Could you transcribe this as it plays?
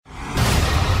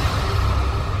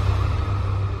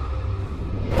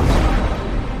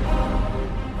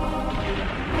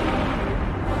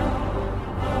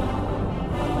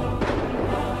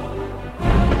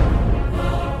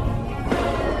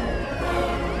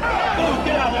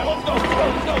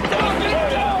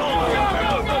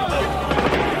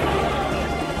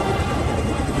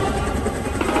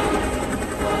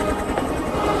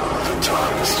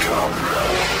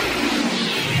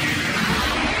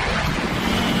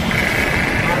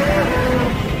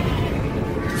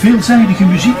Veelzijdige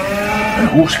muziek, een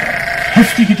hoorspel,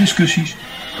 heftige discussies,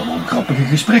 gewoon grappige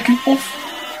gesprekken of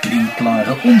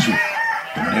klinkklare onzin.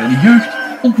 De moderne jeugd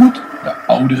ontmoet de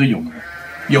oudere jongeren.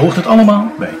 Je hoort het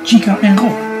allemaal bij Chica en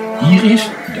Rob. Hier is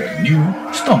de nieuwe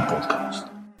Stampodcast.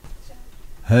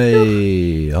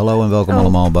 Hey, hallo en welkom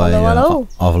allemaal bij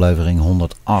aflevering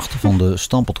 108 van de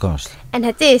Stampodcast. En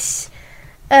het is,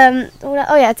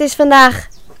 het is vandaag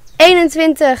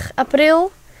 21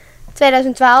 april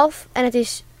 2012 en het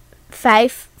is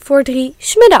 5 voor 3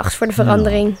 smiddags voor de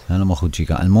verandering. Ja, helemaal goed,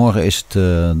 Chica. En morgen is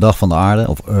het Dag van de Aarde,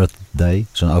 of Earth Day.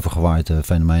 Zo'n overgewaaid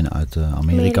fenomeen uit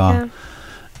Amerika.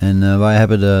 En wij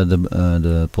hebben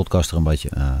de podcast er een beetje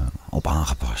op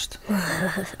aangepast.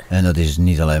 En dat is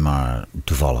niet alleen maar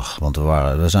toevallig, want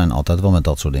we zijn altijd wel met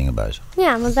dat soort dingen bezig.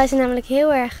 Ja, want wij zijn namelijk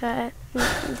heel erg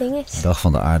dinges. Dag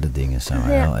van de Aarde dingen zijn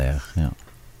wij heel erg, ja.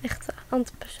 Echt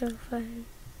antipersoon.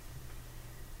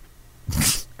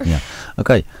 Ja,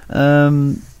 oké.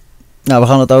 Nou, we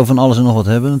gaan het over van alles en nog wat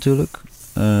hebben natuurlijk.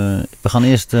 We gaan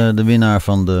eerst de winnaar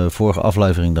van de vorige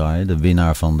aflevering draaien. De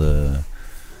winnaar van de...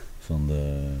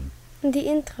 Die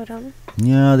intro dan?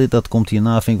 Ja, dat komt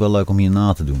hierna. Vind ik wel leuk om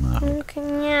hierna te doen eigenlijk.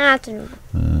 Ja, te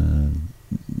doen.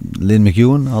 Lynn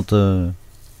McEwen had de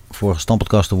vorige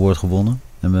Stampodcast Award gewonnen.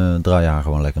 En we draaien haar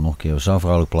gewoon lekker nog een keer. Zo'n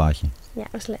vrolijk plaatje. Ja,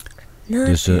 dat is leuk.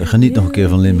 Dus geniet nog een keer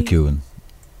van Lynn McEwen.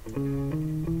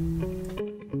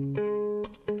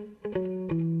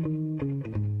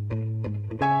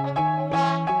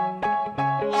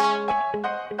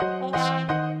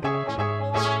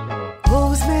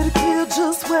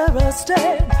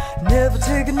 Never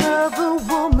take another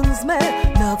woman's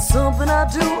man. Not something I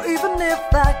do even if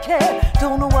I can.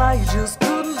 Don't know why you just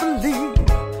couldn't believe.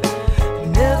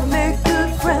 Never make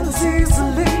good friends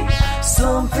easily.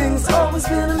 Some things always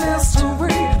been a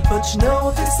mystery. But you know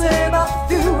what they say about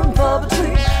the few and far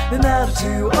between. They matter to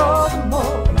you all the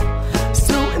more.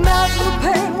 So imagine the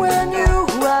pain when you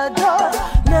who I adore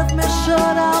left me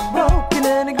shut out, broken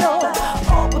and ignored.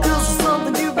 All because of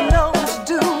something you've been known to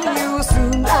do. You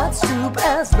assume I'd stoop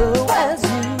as low as you.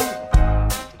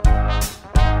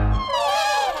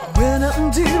 When I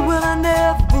did what I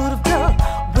never would have done.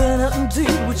 When I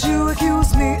did what you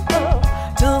accuse me of.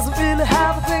 Doesn't really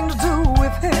have a thing to do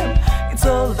with him. It's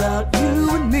all about you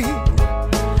and me.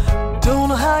 Don't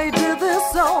know how you did this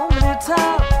so many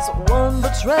times. One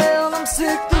betrayal, I'm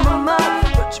sick through my mind.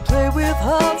 But you play with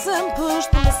hearts and push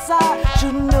them aside.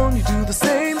 Should've known you do the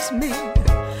same to me.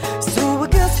 So I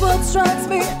guess what strikes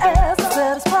me as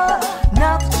satisfied.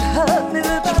 Not that you hurt me,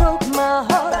 that you broke my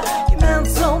heart. You meant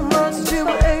so much that you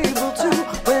were able to.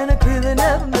 When I clearly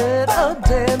never meant a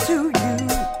damn to you.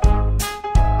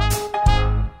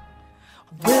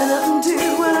 When I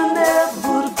undid what I never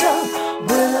would have done.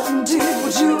 When I undid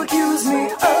what you accused me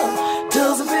of.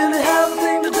 Doesn't really have a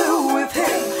thing to do with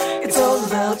him. It's all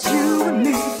about you and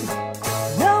me.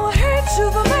 Now I hate you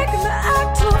for making me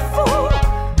act a fool.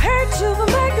 Hate you for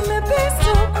making me be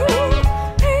so cruel.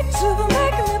 Hate you for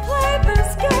making me play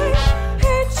this game.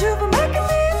 Hate you for making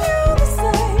me and you the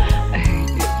same. I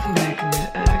hate you for making me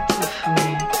act a fool.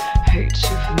 Hate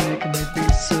you for making me be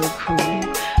so cruel.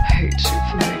 Hate you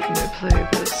for making me play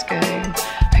this game.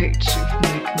 Hate you for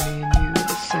making me and you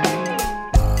the same.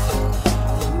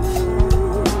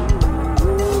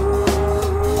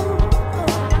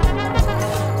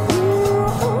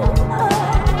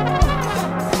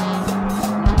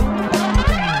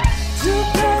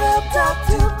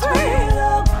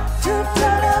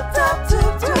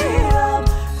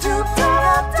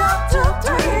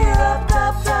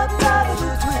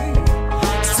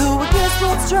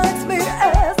 Strikes me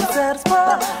as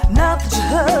satisfied. Not that you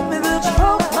hurt me, that you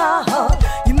broke my heart.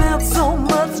 You meant so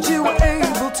much that you were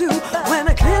able to. When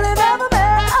I clearly never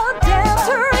meant a damn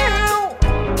to you.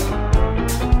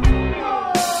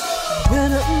 When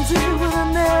I undid what I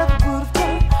never would have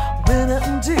done. When I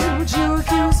undid what you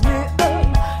accused me of.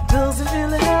 Doesn't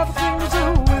really have a thing to do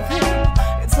with him.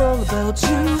 It's all about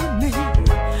you and me.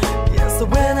 Yes, so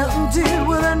when I undid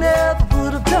what I never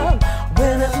would have done.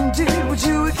 When I undid what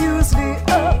you accused me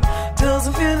of.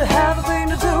 Doesn't really have a thing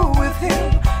to do with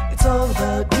him. It's all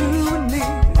about you and me.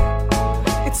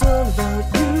 It's all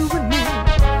about you and me.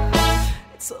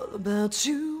 It's all about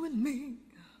you and me.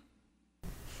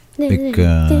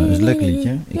 Dat is een lekker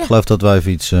liedje. Ik geloof dat wij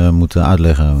even iets moeten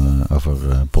uitleggen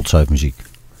over potzuipmuziek.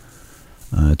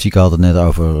 Chica had het net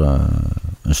over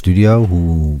een studio.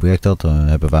 Hoe werkt dat?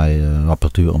 Hebben wij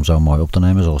apparatuur om zo mooi op te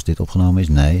nemen zoals dit opgenomen is?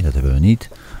 Nee, dat hebben we niet.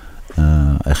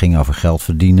 Het ging over geld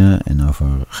verdienen en over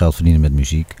geld verdienen met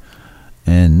muziek.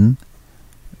 En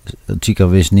Chica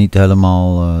wist niet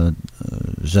helemaal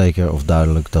zeker of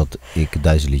duidelijk dat ik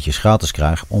deze liedjes gratis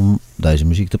krijg om deze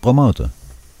muziek te promoten.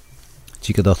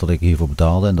 Chica dacht dat ik hiervoor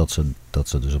betaalde en dat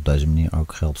ze dus op deze manier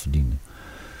ook geld verdiende.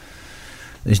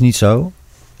 Is niet zo.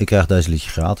 Ik krijg deze liedje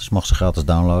gratis, mag ze gratis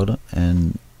downloaden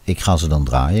en ik ga ze dan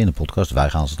draaien in de podcast. Wij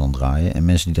gaan ze dan draaien en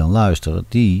mensen die dan luisteren,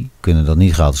 die kunnen dat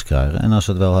niet gratis krijgen. En als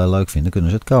ze het wel heel leuk vinden, kunnen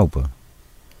ze het kopen.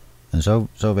 En zo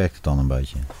werkt het dan een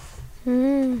beetje.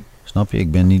 Snap je?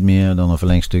 Ik ben niet meer dan een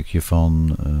verlengstukje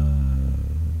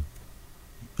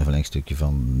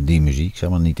van die muziek. Zeg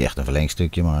maar niet echt een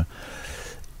verlengstukje, maar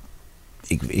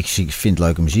ik vind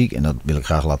leuke muziek en dat wil ik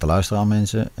graag laten luisteren aan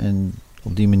mensen. En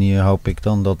op die manier hoop ik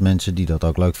dan dat mensen die dat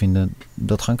ook leuk vinden,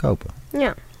 dat gaan kopen.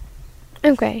 Ja,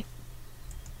 oké.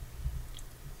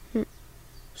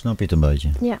 Snap je het een beetje?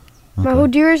 Ja. Okay. Maar hoe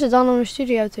duur is het dan om een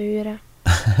studio te huren?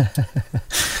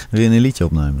 Wil je een liedje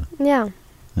opnemen? Ja.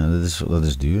 Ja, dat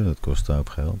is duur, dat kost een hoop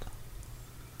geld.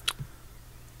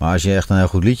 Maar als je echt een heel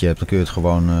goed liedje hebt, dan kun je het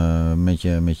gewoon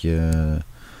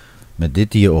met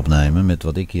dit hier opnemen, met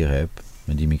wat ik hier heb,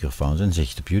 met die microfoons, en dan zet je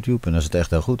het op YouTube. En als het echt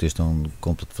heel goed is, dan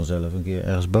komt het vanzelf een keer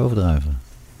ergens bovendrijven.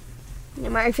 Ja,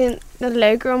 maar ik vind het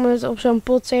leuker om het op zo'n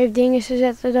potsafe dingen te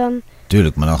zetten dan...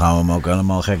 Tuurlijk, maar dan gaan we hem ook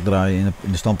helemaal gek draaien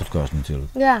in de Stampodcast natuurlijk.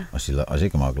 Ja. Als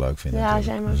ik hem ook leuk vind. Ja, dat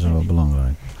is wel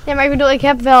belangrijk. Ja, maar ik bedoel, ik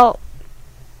heb wel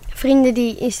vrienden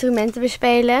die instrumenten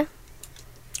bespelen.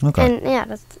 Oké. En ja,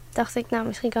 dat dacht ik, nou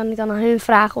misschien kan ik dan aan hun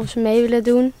vragen of ze mee willen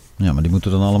doen. Ja, maar die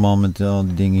moeten dan allemaal met al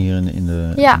die dingen hier in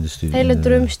de studio. Hele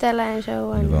drumstellen en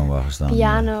zo. In de woonwagen staan.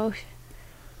 Piano's.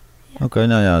 Ja. Oké,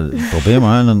 nou ja, probeer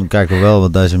maar. En dan kijken we wel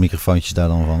wat deze microfoontjes daar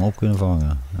dan van op kunnen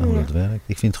vangen. En hoe dat werkt.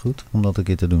 Ik vind het goed om dat een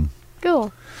keer te doen.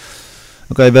 Cool.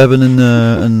 Oké, we hebben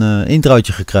een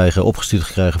introotje gekregen, opgestuurd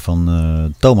gekregen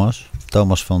van Thomas.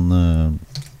 Thomas van...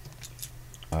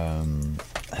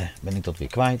 ben ik dat weer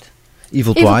kwijt?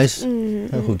 Evil Twice.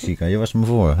 Heel goed, Chica. Je was me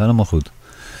voor. Helemaal goed.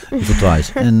 Evil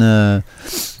Twice. En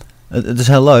het is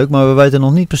heel leuk, maar we weten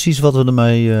nog niet precies wat we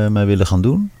ermee mee willen gaan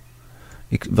doen.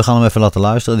 We gaan hem even laten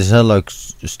luisteren. Het is een heel leuk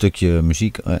stukje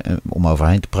muziek om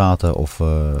overheen te praten of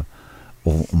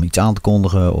om iets aan te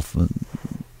kondigen.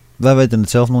 Wij weten het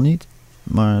zelf nog niet.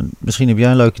 Maar misschien heb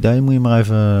jij een leuk idee. Moet je maar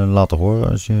even laten horen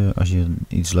als je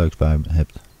iets leuks bij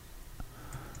hebt.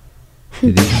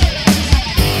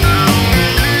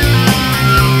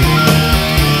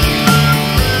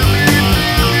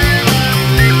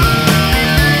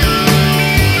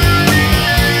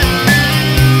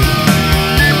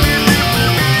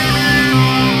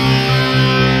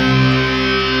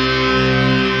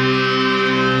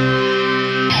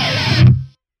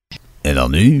 En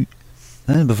dan nu,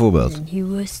 bijvoorbeeld. Een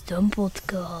nieuwe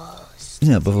Stampodcast.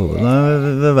 Ja, bijvoorbeeld. Nou,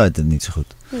 we weten het niet zo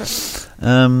goed. Nee.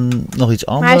 Nog iets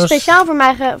anders. Maar hij is speciaal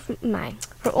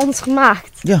voor ons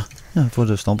gemaakt. Ja, voor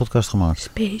de Stampodcast gemaakt.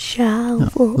 Speciaal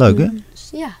voor leuk, ons.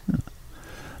 Hè? Ja.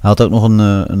 Hij had ook nog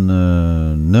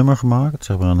een nummer gemaakt,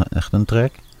 zeg maar echt een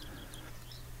track.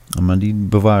 Maar die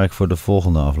bewaar ik voor de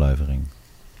volgende aflevering.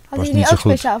 Had hij die ook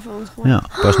speciaal voor ons gemaakt?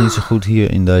 Ja, past niet zo goed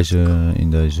hier in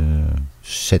deze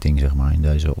setting, zeg maar. In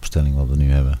deze opstelling wat we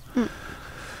nu hebben.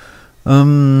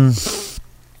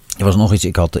 Er was nog iets.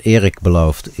 Ik had Erik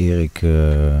beloofd. Erik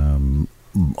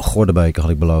Gordebeek had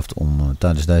ik beloofd om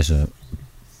tijdens deze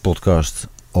podcast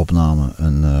opname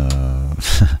een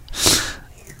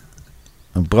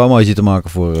promootje te maken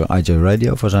voor IJ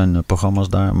Radio. Voor zijn programma's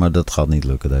daar. Maar dat gaat niet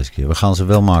lukken deze keer. We gaan ze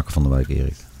wel maken van de week,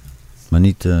 Erik. Maar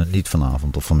niet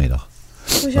vanavond of vanmiddag.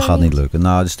 Dat gaat niet lukken.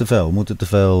 Nou, het is te veel. We moeten te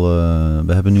veel.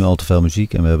 We hebben nu al te veel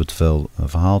muziek en we hebben te veel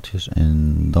verhaaltjes.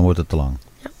 En dan wordt het te lang.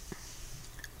 Ja.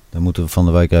 Daar moeten we van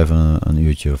de week even een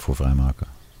uurtje voor vrijmaken.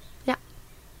 Ja.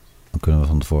 Dan kunnen we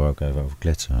van tevoren ook even over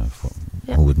kletsen.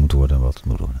 Hoe het moet worden en wat het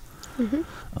moet worden.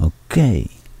 Oké.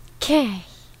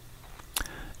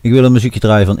 Ik wil een muziekje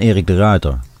draaien van Erik de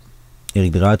Ruiter.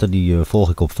 Erik de Ruiter, die volg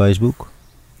ik op Facebook.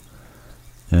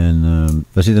 En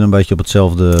we zitten een beetje op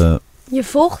hetzelfde... Je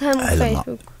volgt hem op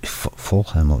Facebook?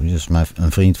 Volg hem op. Dat is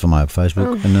een vriend van mij op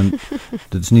Facebook. Oh. En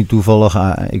dat is niet toevallig.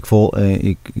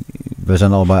 Wij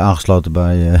zijn allebei aangesloten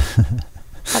bij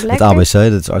het ABC.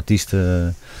 Dat is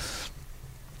artiesten...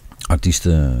 Wat is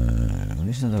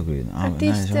dat ook weer?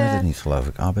 Nee, zo heet het niet, geloof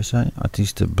ik. ABC?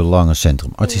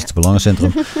 Artiestenbelangencentrum.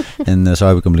 Artiestenbelangencentrum. En zo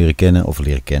heb ik hem leren kennen.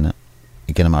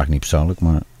 Ik ken hem eigenlijk niet persoonlijk,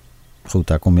 maar goed,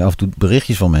 daar kom je af en toe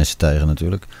berichtjes van mensen tegen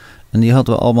natuurlijk. En die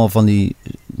hadden we allemaal van die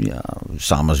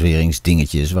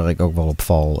samenzweringsdingetjes waar ik ook wel op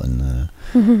val. En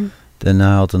En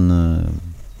hij had een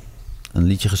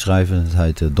liedje geschreven, het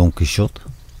heet Don Quixote.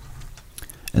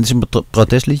 En het is een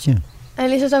protestliedje.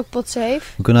 En is het ook potsafe?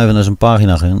 We kunnen even naar zijn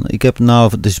pagina gaan.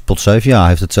 Het is potsafe, ja, hij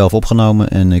heeft het zelf opgenomen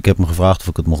en ik heb hem gevraagd of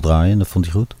ik het mocht draaien en dat vond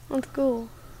hij goed. Wat cool.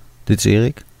 Dit is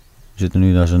Erik. We zitten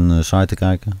nu naar zijn site te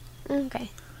kijken. Oké.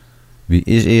 Wie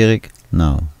is Erik?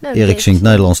 Nou, Erik zingt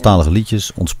Nederlandstalige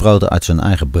liedjes, ontsproten uit zijn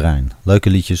eigen brein. Leuke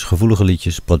liedjes, gevoelige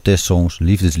liedjes, protestsongs,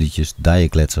 liefdesliedjes,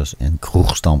 dijenkletsers en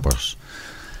kroegstampers.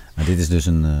 En dit is dus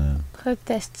een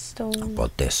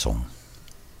protestsong.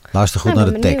 Luister goed naar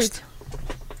de tekst.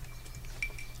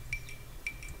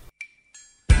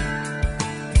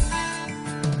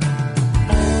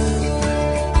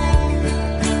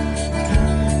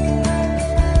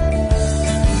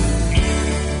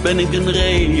 Ben ik een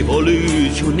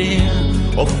revolutionair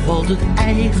of valt het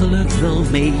eigenlijk wel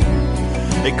mee?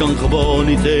 Ik kan gewoon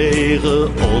niet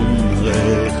tegen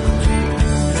onrecht,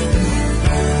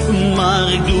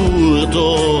 maar ik doe er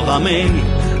toch aan mee,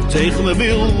 tegen mijn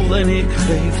wil, en ik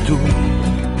geef toe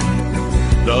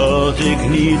dat ik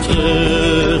niet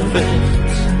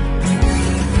terugvecht.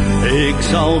 Ik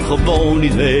zal gewoon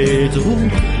niet weten hoe.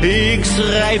 Ik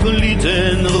schrijf een lied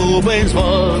en roep eens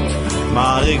wat,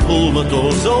 maar ik voel me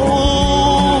toch zo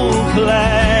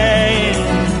klein.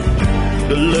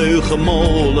 De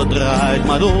leugenmolen draait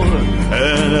maar door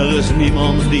en er is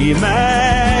niemand die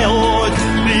mij hoort.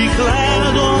 Die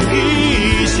kleine Don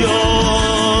Quixote.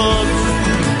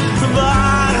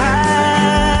 Waarheid,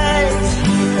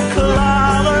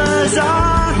 klare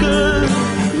zaken,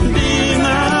 die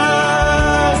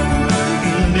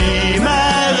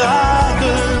mij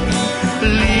raken.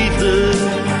 Liefde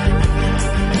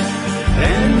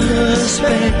en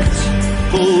respect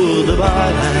voor de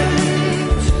waarheid.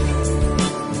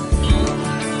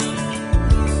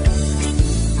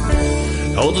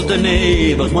 Altijd en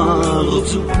eeuwig maar op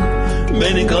zoek.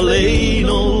 Ben ik alleen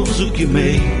of zoek je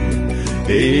mee?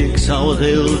 Ik zou het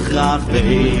heel graag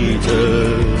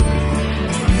weten.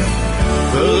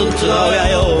 Vertrouw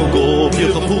jij ook op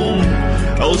je gevoel?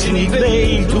 Als je niet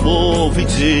weet hoe of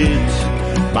iets zit,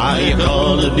 maar je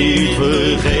kan het niet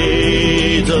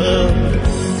vergeten.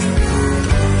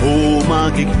 Hoe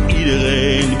maak ik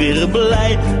iedereen weer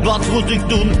blij? Wat moet ik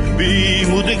doen? Wie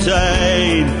moet ik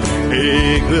zijn?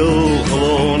 Ik wil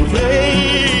gewoon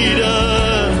vrede.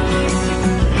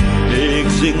 Ik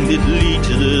zing dit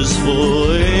liedje dus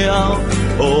voor jou,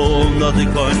 omdat ik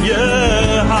van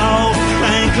je hou.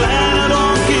 Mijn kleine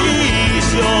Don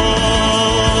Quixote.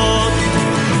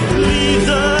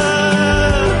 Liefde,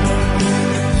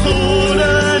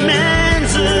 goede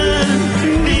mensen,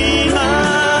 die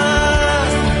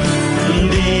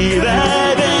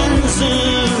wij wensen.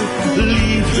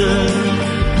 Liefde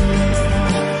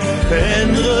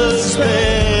en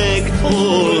respect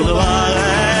voor de waarheid.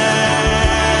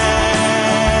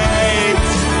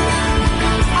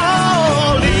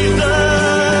 Oh, liefde,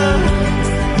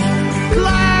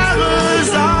 klare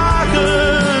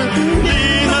zaken,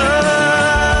 die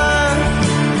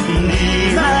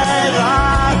mij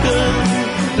raken.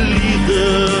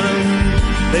 Liefde,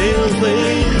 heel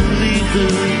veel liefde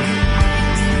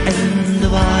en de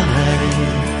waarheid.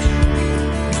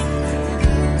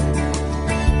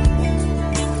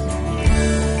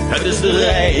 Het is de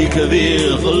rijken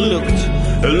weer gelukt,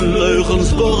 hun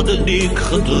leugens worden dik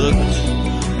gedrukt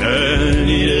en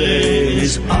iedereen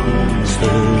is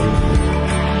angstig.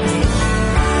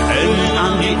 En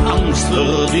aan die angst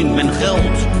verdient men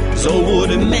geld, zo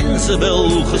worden mensen wel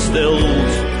gesteld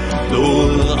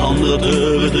door anderen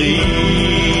te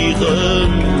bedriegen.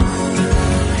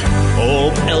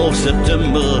 Op 11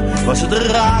 september was het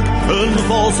raak, een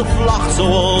valse vlag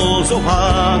zoals zo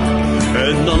haak.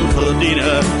 En dan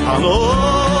verdienen aan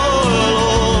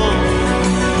oorlog.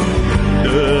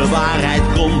 De waarheid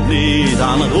komt niet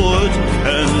aan het woord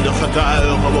en de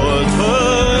getuige wordt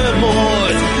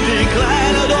vermoord. Die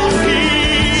kleine Don Quixote.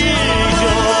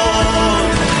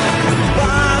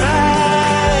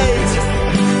 Waarheid,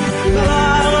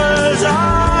 klare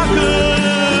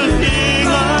zaken, die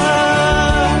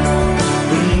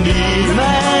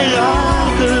mij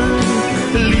raken.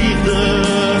 Liefde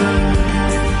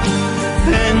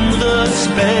en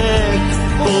respect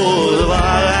voor de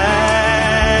waarheid.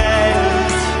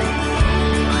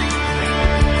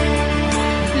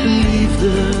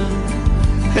 Liefde,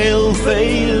 heel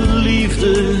veel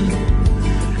liefde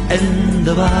en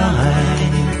de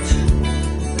waarheid.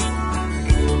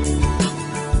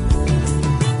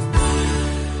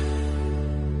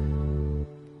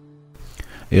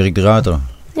 Erik de Ruiter.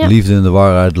 Ja. Liefde en de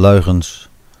waarheid, leugens.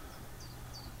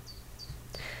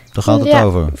 Daar gaat het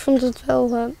over. Ik vond het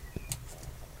wel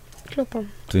kloppen.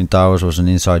 Twin Towers was een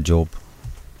inside job.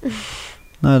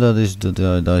 Nou, daar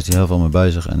is hij heel veel mee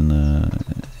bezig en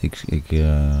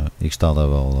ik sta daar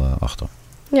wel achter.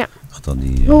 Ja. Achter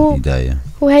die ideeën.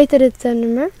 Hoe heette dit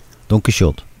nummer? Don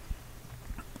Quixote.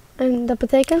 En dat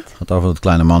betekent? Het gaat over dat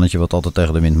kleine mannetje wat altijd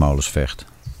tegen de windmolens vecht.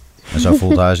 En zo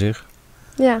voelt hij zich.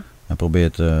 Ja. Hij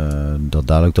probeert dat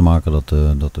duidelijk te maken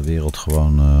dat de wereld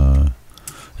gewoon...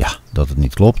 dat het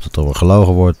niet klopt. Dat er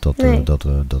gelogen wordt. Dat we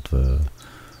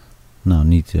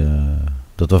niet...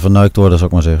 dat we verneukt worden, zou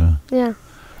ik maar zeggen. Ja.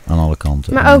 Aan alle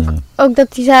kanten. Maar ook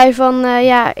dat hij zei van... dat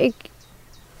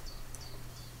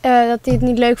hij het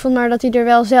niet leuk vond, maar dat hij er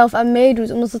wel zelf aan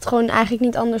meedoet. Omdat het gewoon eigenlijk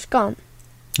niet anders kan.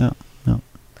 Ja. Dat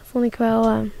vond ik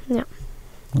wel...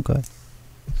 Oké.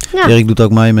 Ja. Erik doet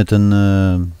ook mee met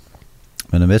een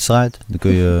wedstrijd. Dan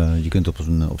kun je kunt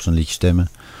op zijn liedje stemmen.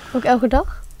 Ook elke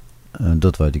dag?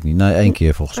 Dat weet ik niet. Nee, 1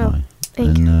 keer volgens mij.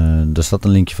 Daar staat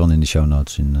een linkje van in de show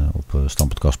notes op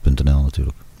stampodcast.nl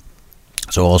natuurlijk.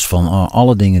 Zoals van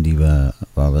alle dingen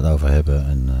waar we het over hebben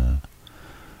en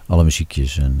alle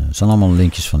muziekjes. En er zijn allemaal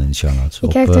linkjes van in de show notes. Je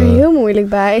kijkt er heel moeilijk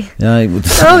bij. Ja, ik moet...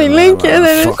 die linkjes en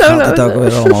de show notes. Gaat het ook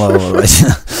weer allemaal over, weet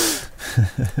je.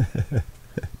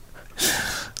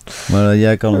 Maar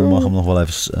jij mag hem nog wel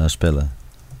even spellen.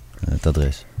 Het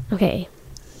adres. Oké.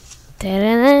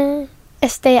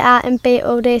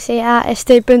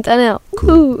 stampodcast.nl.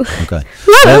 Cool. Oké.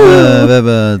 We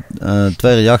hebben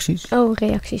 2 reacties. Oh,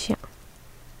 reacties, ja.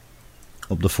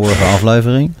 Op de vorige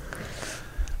aflevering.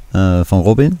 Van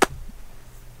Robin.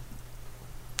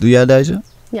 Doe jij deze?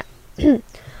 Ja.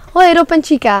 Hoi Rob en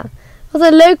Chica. Wat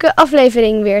een leuke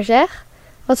aflevering weer, zeg.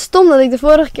 Wat stom dat ik de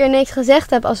vorige keer niks gezegd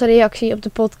heb als reactie op de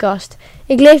podcast.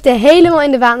 Ik leefde helemaal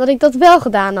in de waan dat ik dat wel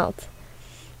gedaan had.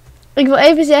 Ik wil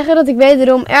even zeggen dat ik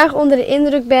wederom erg onder de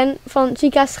indruk ben van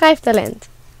Chica's schrijftalent.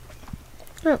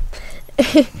 Nou,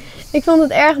 ik vond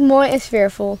het erg mooi en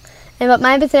sfeervol. En wat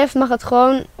mij betreft mag het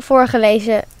gewoon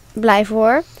voorgelezen blijven,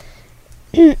 hoor.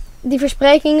 Die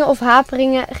versprekingen of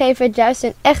haperingen geven juist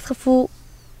een echt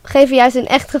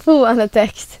gevoel aan de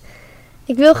tekst.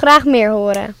 Ik wil graag meer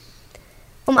horen.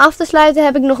 Om af te sluiten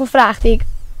heb ik nog een vraag die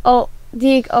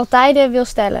ik altijd wil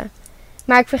stellen.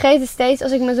 Maar ik vergeet het steeds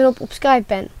als ik met Rob op Skype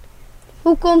ben.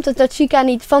 Hoe komt het dat Chica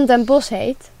niet Van den Bos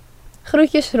heet?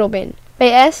 Groetjes Robin.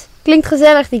 PS, klinkt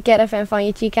gezellig die caravan van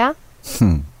je, Chica.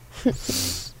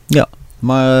 Ja,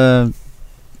 maar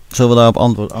zullen we daarop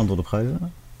antwoord op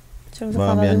geven?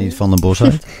 Waarom jij niet Van den Bos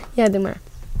heet? Ja, doe maar.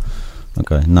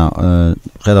 Oké, nou,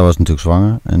 Gerda was natuurlijk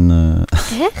zwanger.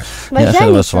 Echt? Ja,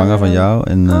 Gerda was zwanger van jou.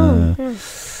 En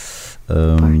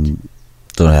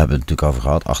toen hebben we het natuurlijk over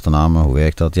gehad. Achternamen, hoe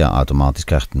werkt dat? Ja, automatisch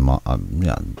krijgt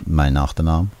mijn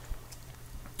achternaam.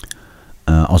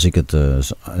 Als ik het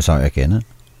zou erkennen.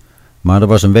 Maar er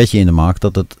was een wetje in de maak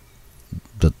dat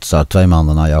zou 2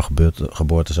 maanden na jouw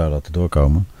geboorte zou dat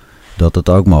doorkomen. Dat het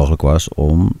ook mogelijk was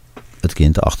om het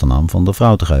kind de achternaam van de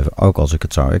vrouw te geven. Ook als ik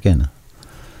het zou erkennen.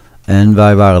 En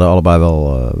wij waren het er allebei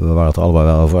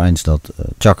wel over eens dat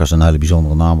Chakas een hele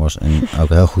bijzondere naam was. En ook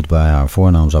heel goed bij haar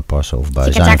voornaam zou passen. Of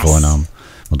bij zijn voornaam.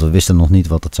 Want we wisten nog niet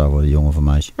wat het zou worden, jongen of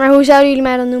meisje. Maar hoe zouden jullie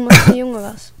mij dan noemen als het een jongen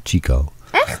was? Chico.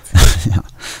 Echt? Ja,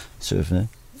 surf, hè?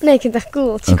 Nee, ik vind het echt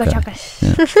cool. Chico Chakas.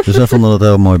 Ja. Dus wij vonden dat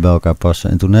heel mooi bij elkaar passen.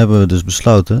 En toen hebben we dus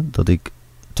besloten dat ik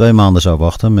 2 maanden zou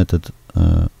wachten met het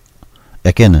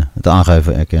erkennen. Het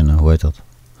aangeven, erkennen. Hoe heet dat?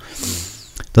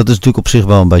 Dat is natuurlijk op zich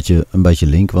wel een beetje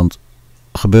link. Want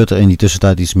gebeurt er in die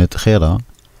tussentijd iets met Gerda,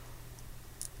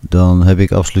 dan heb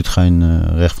ik absoluut geen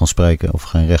recht van spreken of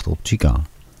geen recht op Chica.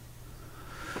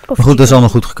 Maar goed, dat is allemaal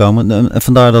goed gekomen. En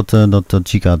vandaar dat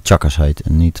Chica Chakas heet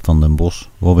en niet Van den Bos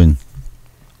Robin.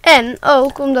 En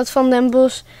ook omdat Van den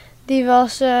Bos, die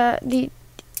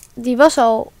was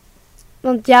al...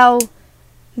 Want jouw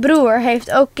broer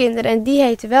heeft ook kinderen en die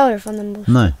heten wel weer Van den Bos.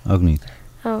 Nee, ook niet.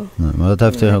 Oh. Nee, maar dat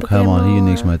heeft er ook helemaal hier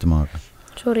niks mee te maken.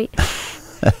 Sorry.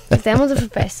 Ik heb helemaal te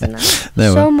verpesten. Nou.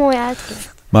 Nee, zo mooi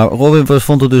uitgelegd. Maar Robin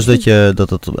vond het dus dat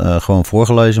het gewoon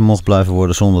voorgelezen mocht blijven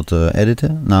worden zonder te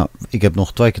editen. Nou, ik heb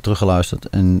nog 2 keer teruggeluisterd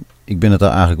en ik ben het daar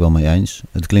eigenlijk wel mee eens.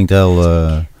 Het klinkt heel...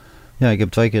 ja, ik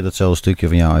heb 2 keer datzelfde stukje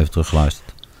van jou even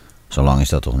teruggeluisterd. Zo lang is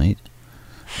dat toch niet?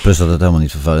 Plus dat het helemaal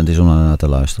niet vervelend is om naar te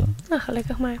luisteren. Nou,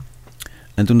 gelukkig maar.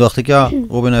 En toen dacht ik, ja,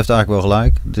 Robin heeft eigenlijk wel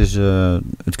gelijk. Dus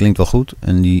het klinkt wel goed.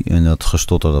 En dat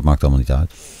gestotter, dat maakt allemaal niet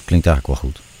uit. Klinkt eigenlijk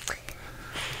wel goed.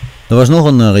 Er was nog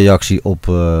een reactie op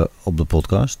de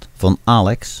podcast van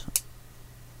Alex.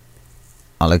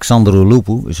 Alexandru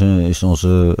Lupu is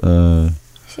onze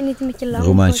is hij niet een beetje lang?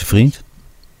 Romeinse vriend.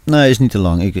 Nee, is niet te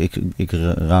lang. Ik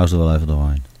raus er wel even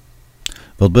doorheen.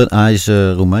 Hij is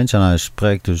Roemeens en hij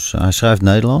schrijft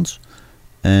Nederlands.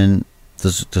 En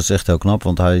dat is echt heel knap,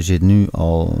 want hij zit nu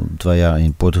al 2 jaar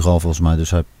in Portugal volgens mij.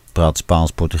 Dus hij praat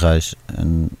Spaans, Portugees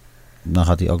en dan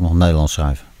gaat hij ook nog Nederlands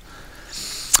schrijven.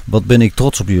 Wat ben ik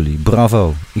trots op jullie.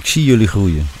 Bravo. Ik zie jullie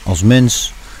groeien. Als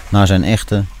mens naar zijn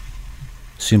echte,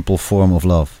 simple form of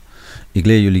love. Ik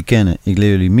leer jullie kennen. Ik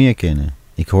leer jullie meer kennen.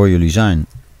 Ik hoor jullie zijn.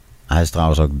 Hij is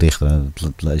trouwens ook dichter.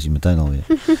 Dat lees je meteen alweer.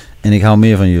 En ik hou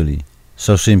meer van jullie.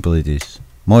 So simple it is.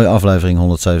 Mooie aflevering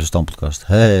 107 Stampodcast.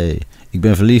 Hey, ik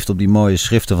ben verliefd op die mooie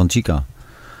schriften van Chica.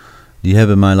 Die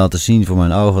hebben mij laten zien voor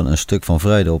mijn ogen een stuk van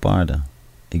vrede op aarde.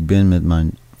 Ik ben met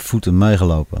mijn voeten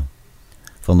meegelopen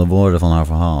van de woorden van haar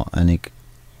verhaal. En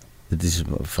het is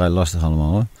vrij lastig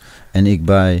allemaal hoor. En ik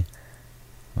bij,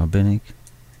 waar ben ik?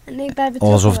 En ik bij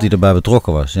betrokken. Alsof hij erbij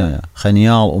betrokken was. Ja.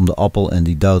 Geniaal om de appel en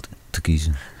die dood te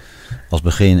kiezen. Als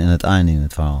begin en het einde in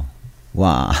het verhaal.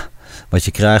 Wauw. Wat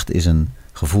je krijgt is een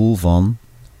gevoel van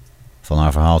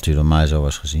haar verhaaltje door mij zo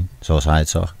was gezien. Zoals hij het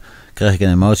zag. Kreeg ik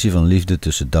een emotie van liefde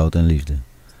tussen dood en liefde.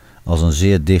 Als een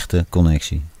zeer dichte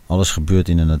connectie. Alles gebeurt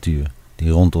in de natuur. Die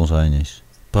rond ons heen is.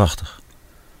 Prachtig.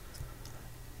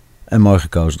 En mooi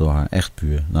gekozen door haar. Echt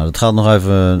puur. Nou, dat gaat nog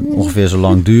even ongeveer zo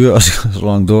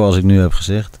lang door als ik nu heb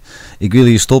gezegd. Ik wil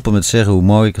hier stoppen met zeggen hoe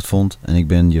mooi ik het vond. En ik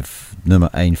ben je nummer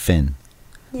 1 fan.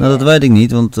 Ja. Nou, dat weet ik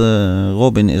niet, want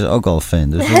Robin is ook al fan.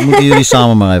 Dus dat moeten jullie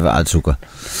samen maar even uitzoeken.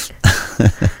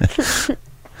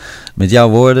 Met jouw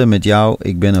woorden, met jou.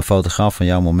 Ik ben een fotograaf van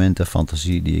jouw momenten,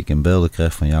 fantasie die ik in beelden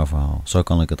krijg van jouw verhaal. Zo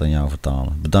kan ik het aan jou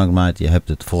vertalen. Bedankt meid, je hebt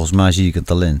het. Volgens mij zie ik een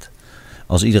talent.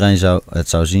 Als iedereen het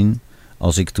zou zien,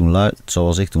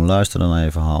 zoals ik toen luisterde naar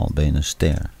je verhaal, ben je een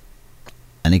ster.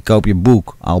 En ik koop je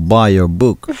boek. I'll buy your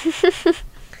book.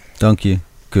 Dank je.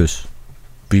 Kus.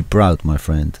 Be proud, my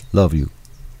friend. Love you.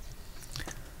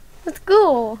 Wat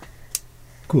cool.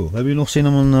 Cool. Heb je nog zin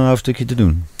om een hoofdstukje te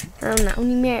doen? Nou,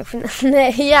 niet meer. Ik vind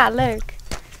nee, ja, leuk.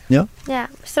 Ja? Ja,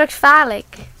 straks faal ik.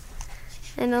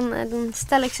 En dan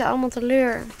stel ik ze allemaal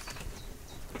teleur.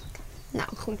 Nou,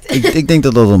 goed. Ik denk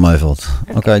dat dat wel meevalt.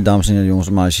 Oké, dames en heren, jongens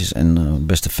en meisjes en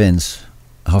beste fans.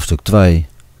 Hoofdstuk 2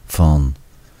 van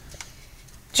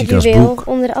Chica's Het juweel boek.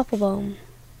 onder de appelboom.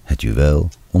 Het juweel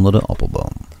onder de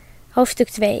appelboom. Hoofdstuk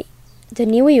 2. De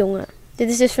nieuwe jongen. Dit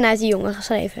is dus vanuit de jongen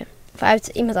geschreven. Of uit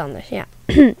iemand anders, ja.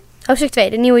 Hoofdstuk 2.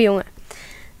 De nieuwe jongen.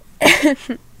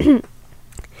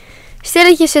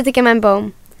 Stilletjes zit ik in mijn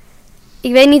boom.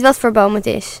 Ik weet niet wat voor boom het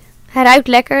is. Hij ruikt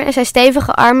lekker en zijn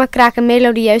stevige armen kraken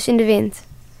melodieus in de wind.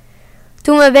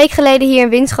 Toen we een week geleden hier in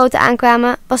Winschoten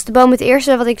aankwamen, was de boom het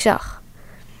eerste wat ik zag.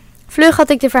 Vlug had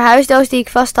ik de verhuisdoos die ik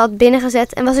vast had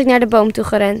binnengezet en was ik naar de boom toe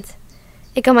gerend.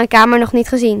 Ik had mijn kamer nog niet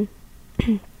gezien.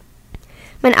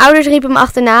 Mijn ouders riepen me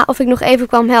achterna of ik nog even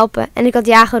kwam helpen en ik had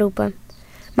ja geroepen.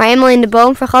 Maar eenmaal in de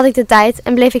boom vergat ik de tijd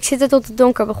en bleef ik zitten tot het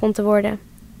donker begon te worden.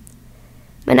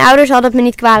 Mijn ouders hadden het me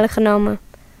niet kwalijk genomen.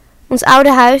 Ons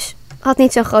oude huis had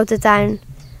niet zo'n grote tuin.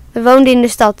 We woonden in de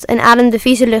stad en ademden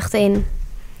vieze luchten in.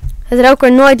 Het rook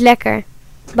er nooit lekker.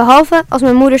 Behalve als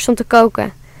mijn moeder stond te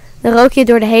koken. Dan rook je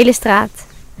door de hele straat.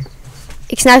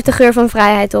 Ik snuif de geur van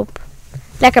vrijheid op.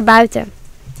 Lekker buiten.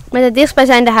 Met het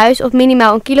dichtstbijzijnde huis op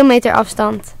minimaal 1 kilometer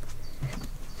afstand.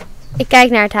 Ik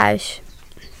kijk naar het huis.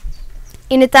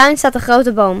 In de tuin staat een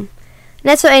grote boom.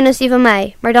 Net zo een als die van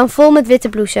mij, maar dan vol met witte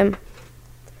bloesem.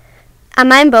 Aan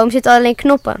mijn boom zitten alleen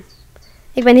knoppen.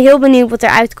 Ik ben heel benieuwd wat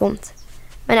eruit komt.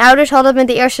 Mijn ouders hadden het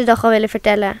me de eerste dag al willen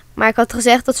vertellen, maar ik had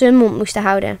gezegd dat ze hun mond moesten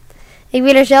houden. Ik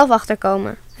wil er zelf achter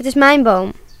komen. Het is mijn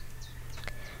boom.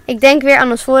 Ik denk weer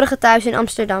aan ons vorige thuis in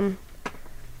Amsterdam.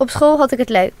 Op school had ik het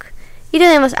leuk.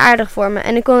 Iedereen was aardig voor me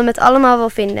en ik kon het met allemaal wel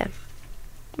vinden.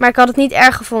 Maar ik had het niet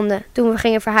erg gevonden toen we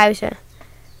gingen verhuizen.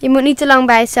 Je moet niet te lang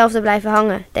bij hetzelfde blijven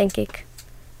hangen, denk ik.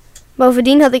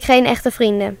 Bovendien had ik geen echte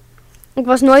vrienden. Ik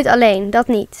was nooit alleen, dat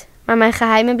niet. Maar mijn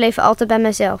geheimen bleven altijd bij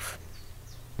mezelf.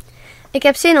 Ik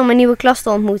heb zin om een nieuwe klas te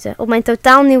ontmoeten op mijn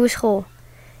totaal nieuwe school.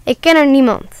 Ik ken er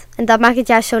niemand en dat maakt het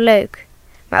juist zo leuk.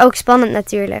 Maar ook spannend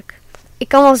natuurlijk. Ik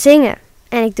kan wel zingen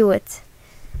en ik doe het.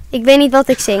 Ik weet niet wat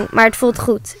ik zing, maar het voelt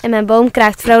goed en mijn boom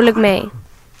kraakt vrolijk mee.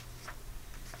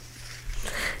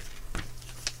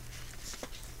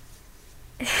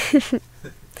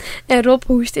 En Rob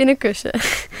hoest in een kussen.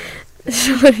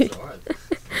 Sorry.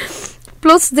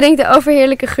 Plots dringt de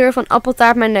overheerlijke geur van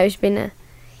appeltaart mijn neus binnen.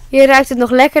 Hier ruikt het nog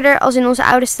lekkerder als in onze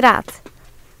oude straat.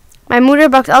 Mijn moeder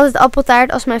bakt altijd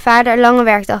appeltaart als mijn vader een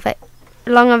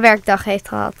lange werkdag heeft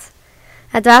gehad.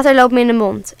 Het water loopt me in de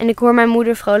mond en ik hoor mijn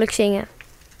moeder vrolijk zingen.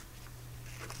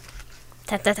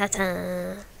 Ta ta ta ta.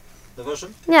 Dat was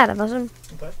hem? Ja, dat was hem.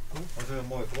 Oké, cool. Even een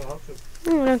mooi hoofdstuk.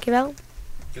 Dankjewel.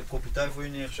 Ik heb een kopje thee voor je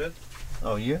neergezet.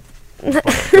 Oh, hier.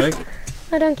 Kijk.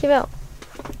 Dankjewel.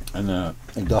 En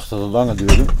ik dacht dat het langer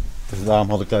duurde. Dus daarom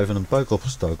had ik even een peuk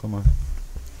opgestoken. Maar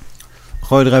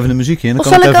gooi er even de muziekje in. Dan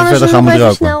Of kan ik zal even verder gaan met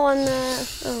roken. snel een...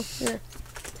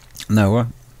 Nou hoor.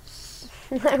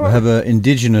 We hebben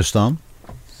Indigenous staan.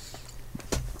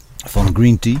 Van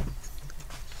Green Tea.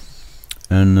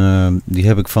 En die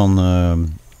heb ik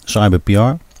van Cyber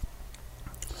PR.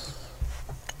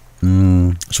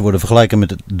 Ze worden vergelijken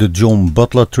met de John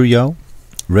Butler Trio,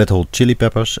 Red Hot Chili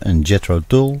Peppers en Jethro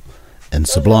Tull en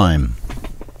Sublime.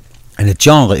 En het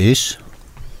genre is...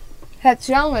 Het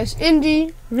genre is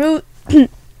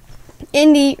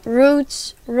indie,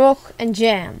 roots, rock en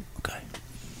jam. Oké.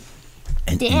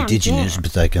 En Damn, Indigenous jam.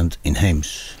 betekent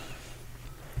inheems.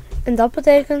 En dat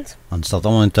betekent? Want het staat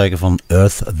allemaal in het teken van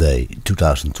Earth Day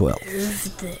 2012.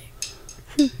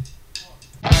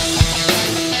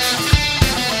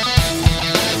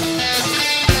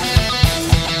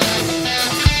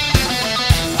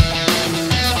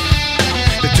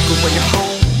 Away your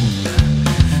home,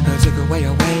 they took away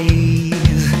your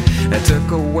ways, they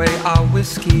took away our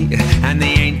whiskey and the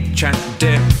ancient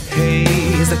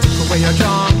days. They took away your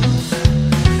drums,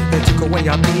 they took away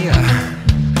our beer,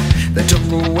 they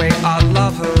took away our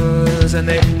lovers and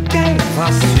they gave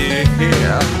us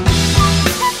fear.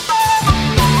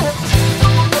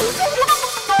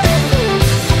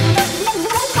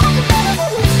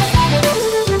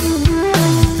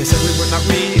 They said we were not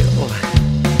real.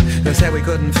 They said we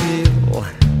couldn't feel.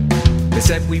 They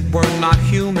said we were not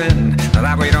human,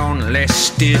 that we'd only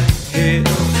still. They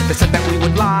said that we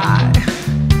would lie.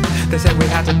 They said we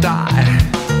had to die.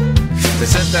 They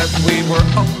said that we were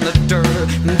on the dirt,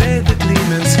 and they the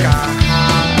gleaming sky.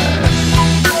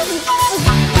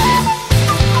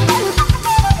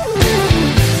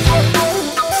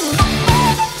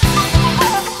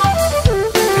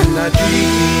 And I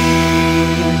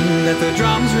dream that the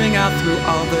drums ring out through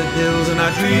all the hills, and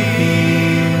I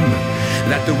dream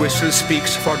that the whistle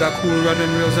speaks for the cool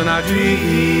running rills, and I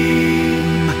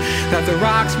dream that the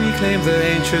rocks reclaim the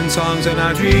ancient songs, and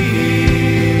I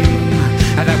dream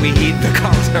that we heed the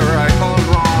calls to right or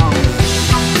wrong.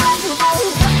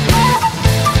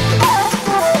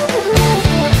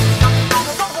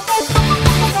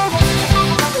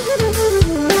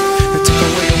 They took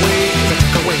away your ways, they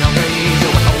took away your ways,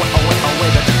 they took away your ways,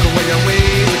 they took away your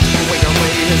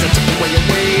ways, they took away your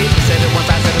ways. I said it once,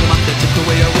 I said it once, they took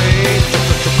away your ways.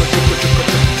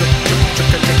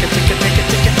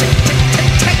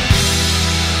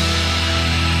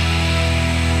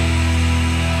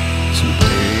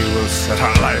 Someday we'll set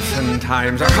our life and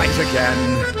times are right again.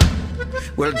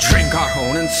 We'll drink our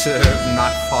own and serve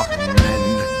not for men.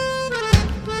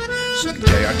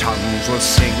 Someday our tongues will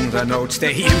sing the notes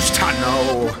they used to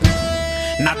know,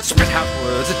 not spit out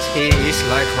words that taste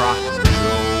like rock and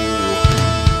roll.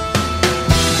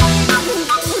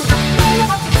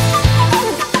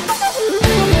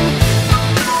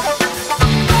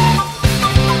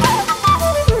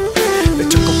 They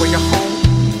took away your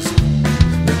homes,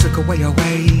 they took away your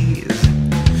ways,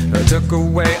 they took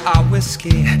away our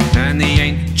whiskey and the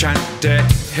ancient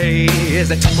days.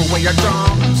 They took away your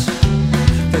drums,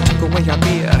 they took away our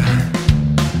beer,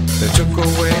 they took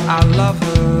away our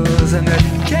lovers and they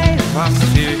gave us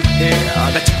fear.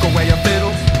 They took away our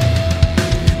fiddles,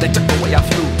 they took away our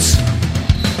flutes,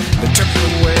 they took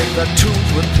away the tunes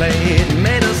we played,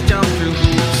 made us jump through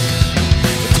hoops.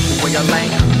 They took away our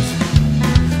lands,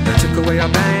 they took away our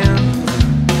bands,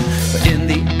 but in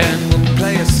the end we'll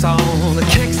play a song that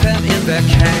kicks them in their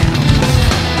cans.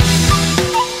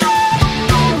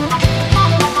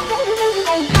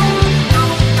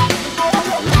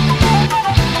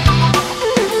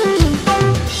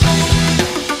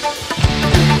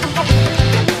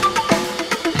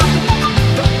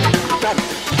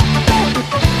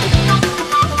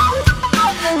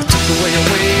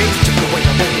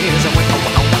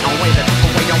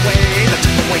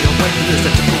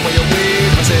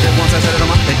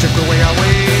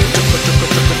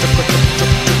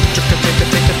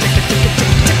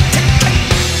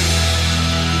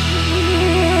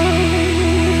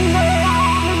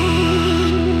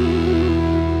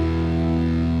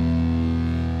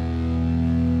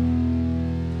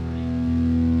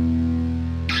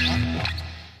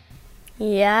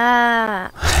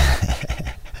 Ja.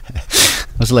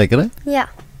 Dat is lekker, hè? Ja.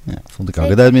 Ja, vond ik ook.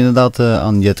 Het deed me inderdaad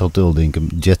aan Jethro Tull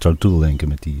denken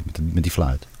met die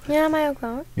fluit. Ja, mij ook wel.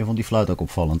 Hoor. Je vond die fluit ook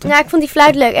opvallend, hè? Ja, ik vond die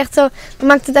fluit leuk. Echt zo, dat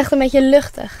maakt het echt een beetje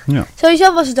luchtig. Ja.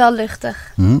 Sowieso was het wel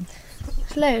luchtig. Mhm. Dat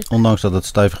is leuk. Ondanks dat het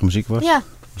stijvige muziek was, Ja.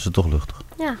 was het toch luchtig.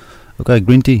 Ja. Oké,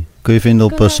 Green Tea. Kun je vinden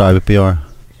op Cyber PR. Zullen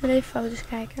we even foto's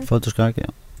kijken? Foto's kijken,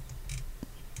 ja.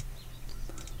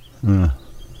 Ja.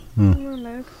 Oh,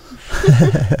 leuk.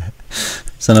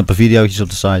 Er staan een paar video's op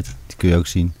de site. Die kun je ook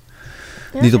zien.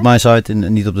 Ja, Niet op mijn site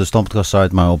en niet op de Stamppodcast site,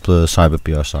 maar op de Cyber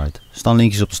PR site. Er staan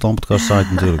linkjes op de Stamppodcast site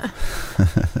natuurlijk.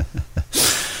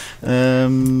 Waar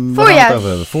gaan we het over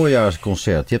hebben?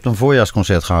 Voorjaarsconcert. Je hebt een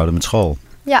voorjaarsconcert gehouden met school.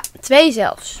 Ja, 2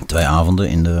 zelfs. 2 avonden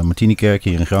in de Martinikerk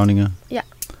hier in Groningen. Ja,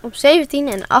 op 17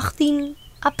 en 18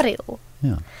 april.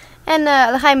 Ja. En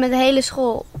dan ga je met de hele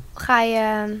school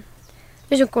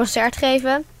dus een concert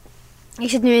geven. Ik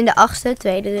zit nu in de 8e,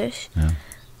 tweede dus. Ja.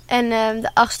 En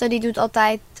de 8e die doet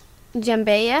altijd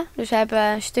djembeën. Dus we hebben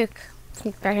een stuk, of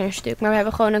niet per se een stuk, maar we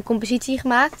hebben gewoon een compositie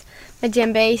gemaakt. Met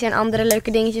djembe's en andere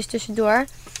leuke dingetjes tussendoor.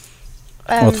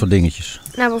 Wat voor dingetjes?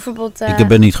 Nou, bijvoorbeeld... Ik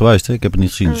ben niet geweest, hè? Ik heb het niet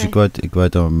gezien, Oh, dus nee. ik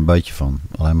weet er een beetje van.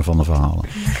 Alleen maar van de verhalen.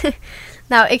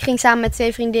 Nou, ik ging samen met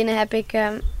 2 vriendinnen, heb ik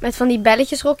met van die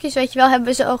belletjesrokjes, weet je wel, hebben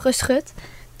we ze al geschud.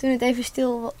 Toen het even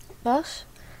stil was.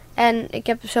 En ik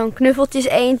heb zo'n knuffeltjes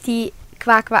eend die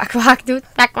kwaak, kwaak, kwaak doet.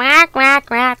 Kwaak, kwaak, kwaak,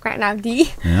 kwaak, kwaak. Nou,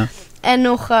 die. Ja. En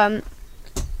nog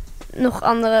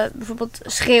andere, bijvoorbeeld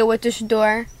schreeuwen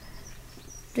tussendoor.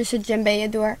 Tussen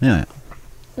djembeën door. Ja. Dat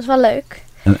is wel leuk.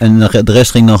 En de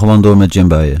rest ging dan gewoon door met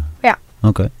djembeën? Ja.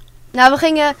 Oké.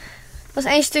 Nou, er was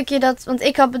 1 stukje want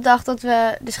ik had bedacht dat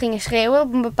we dus gingen schreeuwen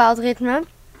op een bepaald ritme.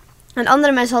 En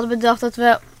andere mensen hadden bedacht dat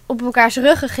we op elkaars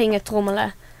ruggen gingen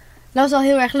trommelen. Dat was wel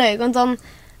heel erg leuk, want dan,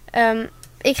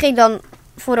 ik ging dan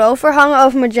voorover hangen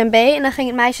over mijn djembe en dan ging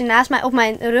het meisje naast mij op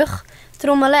mijn rug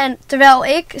trommelen. En terwijl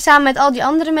ik samen met al die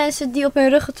andere mensen die op hun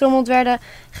rug getrommeld werden,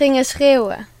 gingen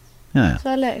schreeuwen. Ja. Dat was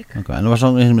wel leuk. Oké. En er was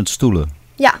ook nog eens met stoelen.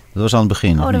 Ja. Dat was aan het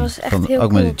begin. Oh, of dat niet? was echt heel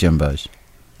ook met cool. die djembe's. Een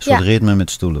soort Ja. ritme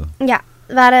met stoelen. Ja,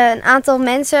 er waren een aantal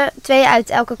mensen, 2 uit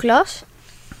elke klas.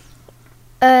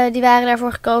 Die waren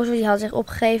daarvoor gekozen, die hadden zich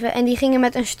opgegeven. En die gingen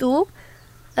met een stoel,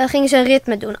 gingen ze een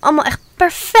ritme doen. Allemaal echt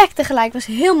perfect tegelijk. Het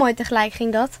was heel mooi tegelijk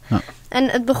ging dat. Ja. En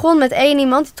het begon met 1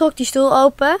 iemand, die trok die stoel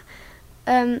open.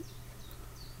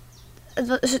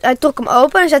 Hij trok hem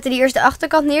open en zette hij eerst de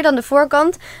achterkant neer, dan de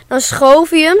voorkant. Dan schoof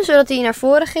hij hem, zodat hij naar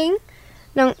voren ging.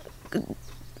 Dan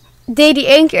deed hij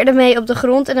 1 keer ermee op de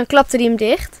grond en dan klapte hij hem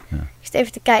dicht. Ja. Ik zit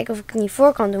even te kijken of ik het niet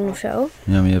voor kan doen of zo.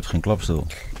 Ja, maar je hebt geen klapstoel.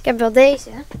 Ik heb wel deze.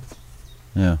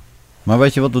 Ja. Maar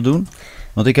weet je wat we doen?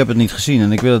 Want ik heb het niet gezien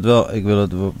en ik wil het wel.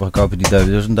 We kopen die DVD.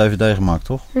 Er is een DVD gemaakt,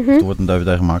 toch? Mhm. Er wordt een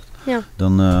DVD gemaakt. Ja.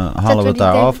 Dan halen we we het die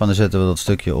daar DVD. af en dan zetten we dat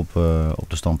stukje op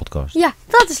de Stampodcast. Ja,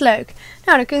 dat is leuk.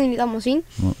 Nou, dan kunnen jullie het allemaal zien.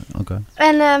 Oké.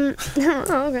 En,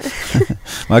 oh, oké.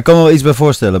 Maar ik kan me wel iets bij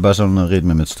voorstellen bij zo'n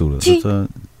ritme met stoelen. Tjie. Dat,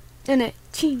 Nee.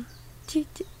 Tjie, tjie,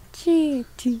 tjie,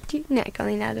 tjie, tjie. Nee, ik kan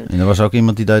niet nadoen. en er was ook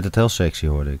iemand die deed het heel sexy,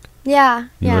 hoorde ik. Ja,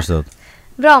 Wie ja. was dat?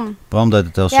 Bram. Bram deed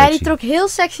het heel Ja, sexy. die trok heel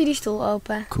sexy die stoel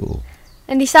open. Cool.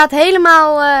 En die staat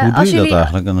helemaal... Hoe doe als je jullie... dat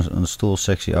eigenlijk? Een stoel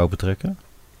sexy opentrekken?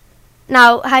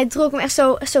 Nou, hij trok hem echt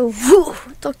zo woe,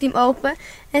 trok hij hem open.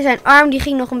 En zijn arm die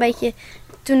ging nog een beetje,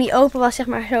 toen hij open was, zeg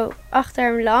maar zo achter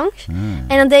hem langs. Ah,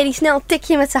 En dan deed hij snel een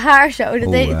tikje met zijn haar zo. Dat Oh,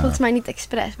 deed hij ja. volgens mij niet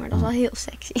expres, maar dat was wel heel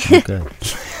sexy. Oké.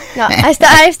 Nou,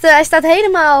 hij staat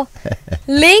helemaal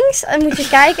links, en moet je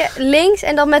kijken, links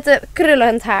en dan met de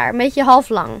krullend haar, een beetje half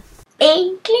lang.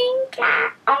 1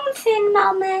 klinkklaar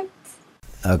onzinmoment.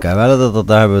 Oké, maar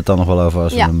daar hebben we het dan nog wel over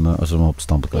als, Ja. als we hem op de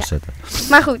Stampodcast zetten.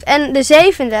 Maar goed, en de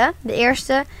 7e, de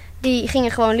eerste, die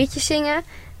gingen gewoon liedjes zingen.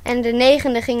 En de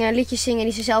 9e gingen liedjes zingen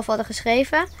die ze zelf hadden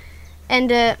geschreven. En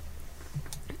de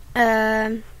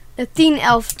 10,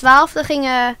 11, 12e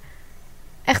gingen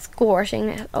echt koor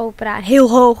zingen, echt opera. Heel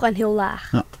hoog en heel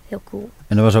laag. Ja. Heel cool.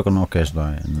 En er was ook een orkest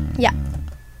bij. Een Ja.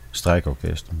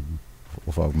 strijkorkest.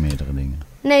 Of ook meerdere dingen.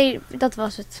 Nee, dat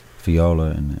was het.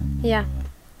 Violen en Ja.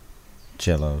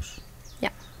 cello's. Ja.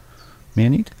 Meer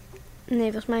niet? Nee,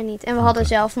 volgens mij niet. En we hadden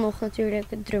zelf nog natuurlijk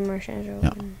drummers en zo.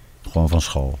 Ja. Gewoon van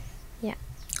school. Ja.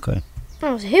 Oké. Dat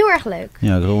was heel erg leuk.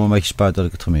 Ja, ik wil wel een beetje spijt dat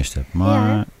ik het gemist heb.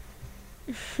 Maar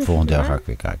volgend jaar ga ik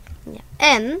weer kijken. Ja.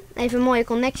 En, even een mooie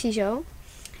connectie zo.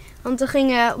 Want we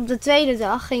gingen op de tweede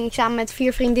dag, ging ik samen met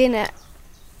 4 vriendinnen.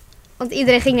 Want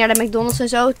iedereen ging naar de McDonald's en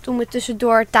zo. Toen we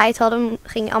tussendoor tijd hadden,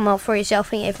 ging je allemaal voor jezelf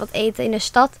ging je even wat eten in de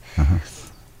stad. Aha.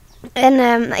 En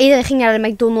iedereen ging naar de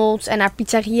McDonald's en naar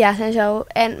pizzeria's en zo.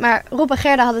 Maar Rob en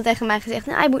Gerda hadden tegen mij gezegd,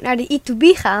 nou, je moet naar de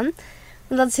E2B gaan.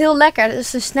 Want dat is heel lekker. Dat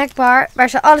is een snackbar waar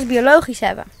ze alles biologisch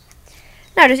hebben.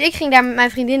 Nou, dus ik ging daar met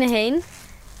mijn vriendinnen heen.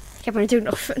 Ik heb er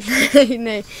natuurlijk nog...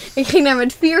 Nee. Ik ging daar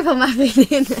met 4 van mijn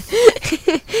vriendinnen.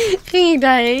 Ging ik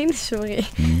daarheen. Sorry.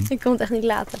 Ik kon het echt niet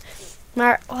laten.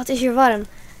 Maar, het is hier warm.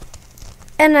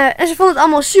 En ze vonden het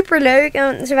allemaal super leuk.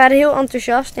 En ze waren heel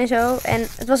enthousiast en zo. En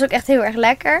het was ook echt heel erg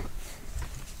lekker.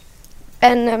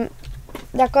 En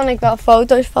daar kan ik wel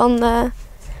foto's van...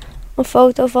 een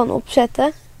foto van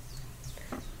opzetten.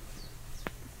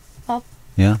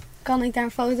 Ja? Kan ik daar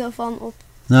een foto van op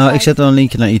Nou, ik zet wel een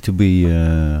linkje naar E2B.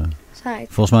 site?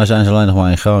 Volgens mij zijn ze alleen nog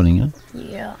maar in Groningen.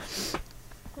 Ja.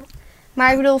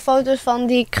 Maar ik bedoel foto's van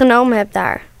die ik genomen heb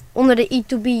daar. onder de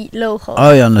E2B logo.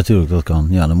 Oh ja, natuurlijk, dat kan.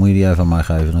 Ja, dan moet je die even aan mij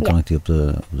geven. Dan kan Ja. ik die op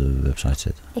de website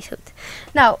zetten. Is goed.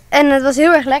 Nou, en het was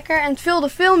heel erg lekker. En het vulde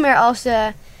veel meer als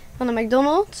de van de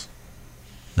McDonald's.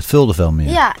 Het vulde veel meer.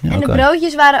 Ja, en oké. de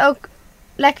broodjes waren ook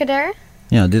lekkerder.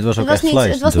 Ja, dit was ook Het was echt niet-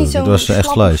 vlees het was niet natuurlijk. zo'n Het was echt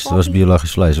slappe vlees. Het was vlees.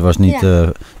 biologisch vlees. Het was niet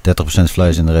Ja. 30%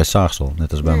 vlees en de rest zaagsel.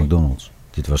 Net als bij Nee. McDonald's.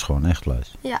 Dit was gewoon echt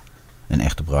vlees. Ja. En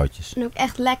echte broodjes. En ook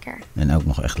echt lekker. En ook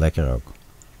nog echt lekker ook.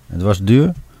 Het was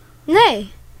duur.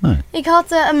 Nee. Nee. Ik had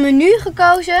een menu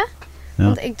gekozen. Ja.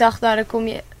 Want ik dacht, nou dan kom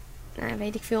je... Nou,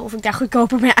 weet ik veel of ik daar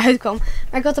goedkoper mee uitkwam.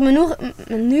 Maar ik had een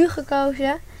menu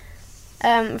gekozen.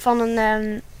 Van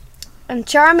een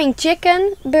charming chicken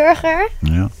burger.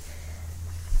 Ja.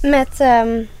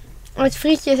 Met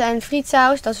frietjes en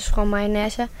frietsaus. Dat is gewoon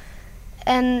mayonaise.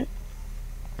 En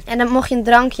dan mocht je een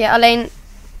drankje. Alleen,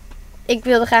 ik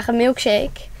wilde graag een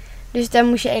milkshake. Dus dan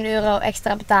moest je €1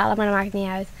 extra betalen. Maar dat maakt niet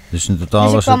uit. Dus in totaal Dus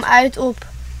ik was kwam het... uit op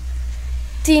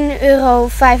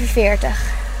 €10,45.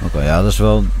 Oké, ja, dat is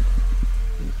wel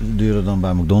duurder dan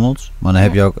bij McDonald's. Maar dan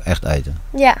heb je ook echt eten.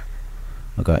 Ja.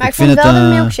 Oké, Maar ik vond wel de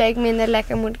milkshake minder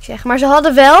lekker, moet ik zeggen. Maar ze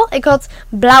hadden wel... Ik had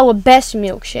blauwe bes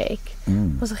milkshake.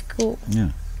 Mm, Dat was echt cool. ja. Ze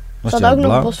Was hadden ook die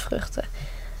nog blauw? bosvruchten.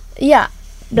 Ja,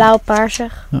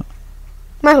 blauw-paarsig. Ja.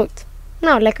 Maar goed.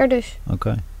 Nou, lekker dus.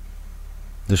 Oké.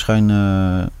 Dus geen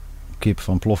kip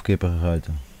van plofkippen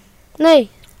gegeten. Nee.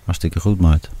 Hartstikke goed,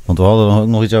 meid. Want we hadden ook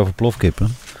nog iets over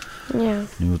plofkippen. Ja.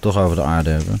 Nu we het toch over de aarde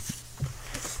hebben.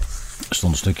 Er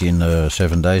stond een stukje in de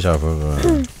 7 Days over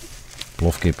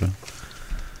plofkippen.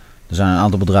 Er zijn een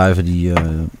aantal bedrijven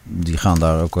die gaan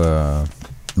daar ook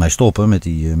mee stoppen met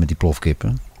die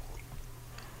plofkippen.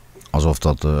 Alsof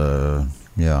dat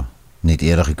niet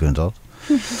eerder gekund had.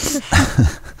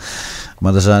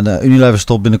 Maar Unilever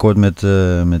stopt binnenkort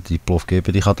met die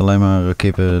plofkippen. Die gaat alleen maar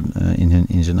kippen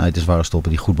in zijn etenswaren stoppen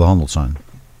die goed behandeld zijn.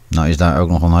 Nou is daar ook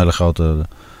nog een hele grote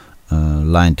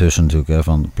lijn tussen natuurlijk, hè,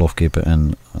 van plofkippen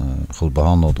en goed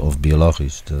behandeld of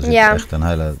biologisch. Daar zit Ja. echt een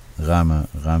hele ruime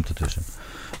ruimte tussen.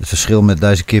 Het verschil met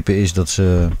deze kippen is dat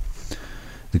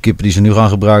de kippen die ze nu gaan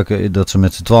gebruiken, dat ze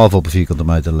met z'n 12 op een vierkante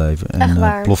meter leven. Echt En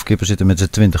waar? plofkippen zitten met z'n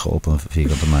 20 op een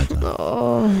vierkante meter.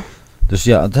 Oh, Dus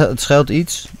ja, het scheelt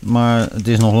iets, maar het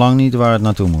is nog lang niet waar het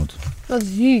naartoe moet. wat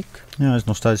ziek. Ja, hij is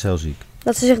nog steeds heel ziek.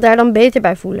 Dat ze zich daar dan beter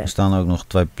bij voelen. Er staan ook nog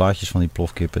 2 plaatjes van die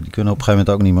plofkippen. Die kunnen op een gegeven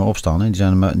moment ook niet meer opstaan. Hè.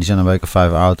 Die zijn een week of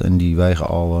 5 oud en die wegen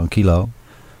al 1 kilo.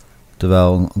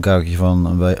 Terwijl een kuikentje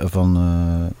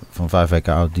van 5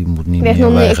 weken oud, die moet niet Weegt meer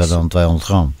nog wegen niks. dan 200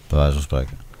 gram, bij wijze van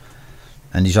spreken.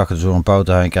 En die zakken dus door een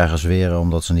poten heen, krijgen zweren,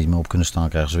 omdat ze niet meer op kunnen staan,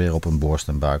 krijgen zweren op hun borst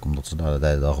en buik, omdat ze daar de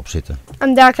hele dag op zitten.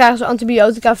 En daar krijgen ze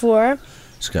antibiotica voor.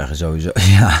 Ze krijgen sowieso,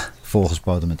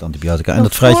 volgespoten met antibiotica. En Nog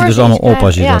dat vreet je dus voor allemaal ze iets op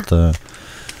als je krijgen, dat...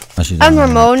 Als je En daar-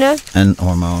 hormonen. En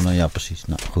hormonen, ja precies.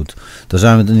 Nou goed, daar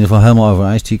zijn we het in ieder geval helemaal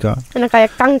over eens, Chica. En dan kan je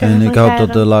kanker En van ik hoop dat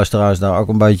krijgen. de luisteraars daar ook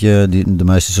een beetje, de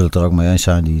meesten zullen het er ook mee eens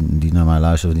zijn, die naar mij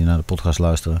luisteren, die naar de podcast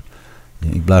luisteren.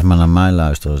 Ik blijf maar naar mij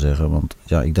luisteren zeggen, want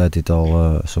ja, ik deed dit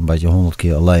al zo'n beetje 100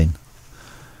 keer alleen.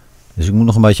 Dus ik moet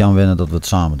nog een beetje aan wennen dat we het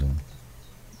samen doen.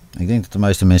 Ik denk dat de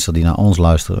meeste mensen die naar ons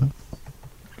luisteren,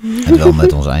 het wel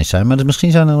met ons eens zijn. Maar dus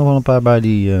misschien zijn er nog wel een paar bij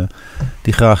die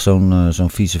graag zo'n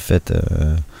vieze vette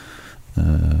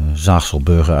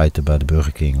zaagselburger eten bij de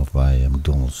Burger King of bij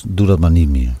McDonald's. Doe dat maar niet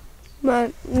meer. Maar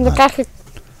dan krijg je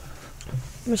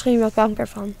misschien wel kanker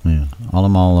van. Ja.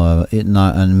 Allemaal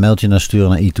een mailtje naar sturen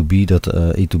naar E2B. Dat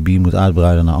E2B moet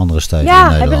uitbreiden naar andere steden in Ja,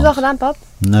 Nederland. heb je dat al gedaan, pap?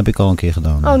 Dat heb ik al een keer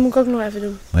gedaan. Oh, dat moet ik ook nog even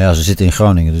doen. Maar ja, ze zitten in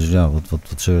Groningen, dus ja, wat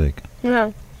zeur ik. Ja.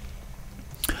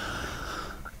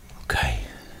 Oké.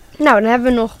 Nou, dan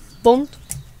hebben we nog Bond.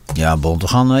 Ja, Bond. We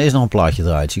gaan eerst nog een plaatje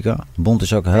draaien, Chica. Bond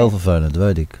is ook heel vervelend,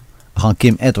 weet ik. We gaan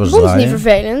Kim Edwards Bond is niet draaien.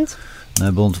 vervelend.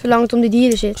 Nee, Bond, Zolang het om die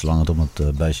dieren zit. zolang het om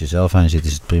het beestje zelf heen zit,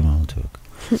 is het prima natuurlijk.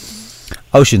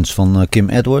 Oceans van Kim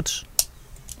Edwards.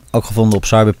 Ook gevonden op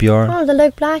CyberPR. Oh, wat een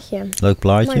leuk plaatje. Leuk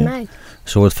plaatje. Mooi meid.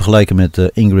 Ze wordt vergeleken met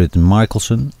Ingrid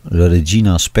Michaelson,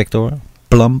 Regina Spektor,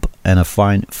 Plump en A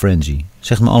Fine Frenzy.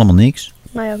 Zegt me allemaal niks.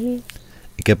 Mij ook niet.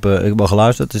 Ik heb al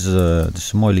geluisterd. Het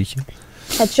is een mooi liedje.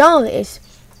 Het genre is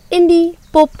indie,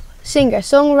 pop, singer,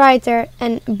 songwriter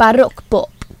en barokpop.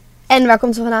 En waar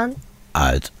komt ze vandaan?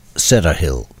 Uit Cedar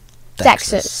Hill,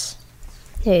 Texas.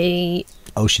 Hey.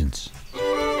 Oceans.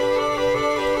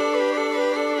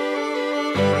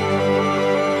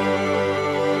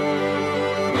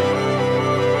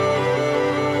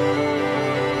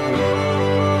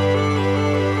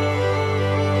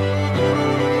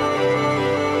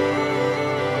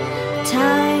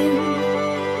 Time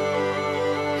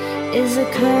is a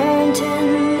current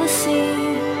in the sea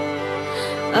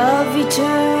of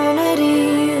eternity,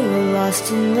 we're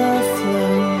lost in the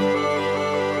flow.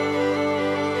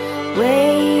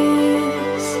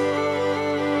 waves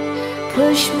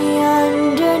push me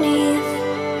underneath.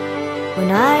 When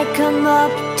I come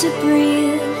up to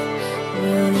breathe,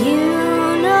 will you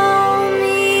know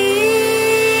me?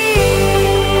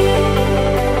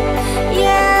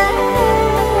 Yeah.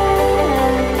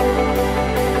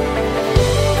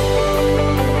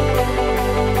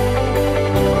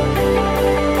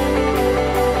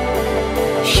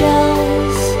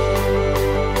 Shells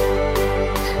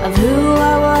of who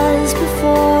I was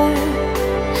before,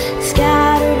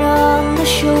 scattered on the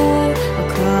shore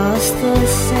across the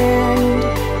sand.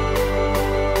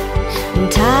 And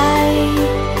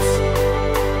tides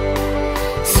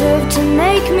serve to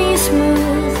make me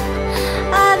smooth.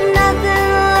 I've nothing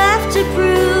left to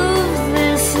prove.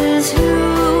 This is who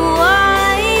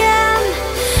I am.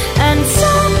 And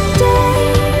someday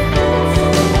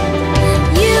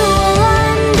you will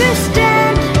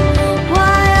understand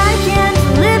why I can't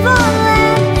live on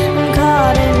land. I'm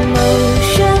caught in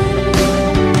motion,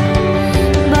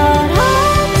 but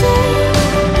I'll take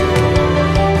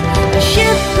a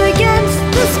ship against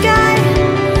the sky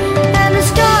and the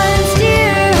stars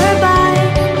steer her by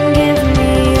and give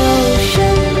me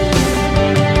oceans.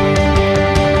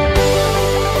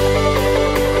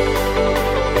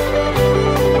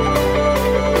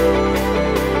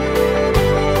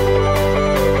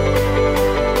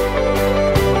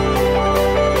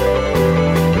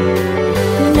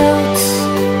 Notes,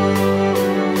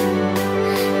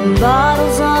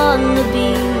 bottles on the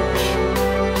beach,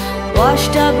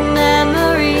 washed up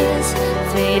memories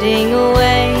fading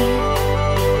away.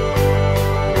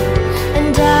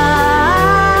 And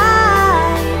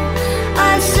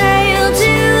I sail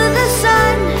to the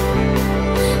sun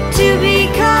to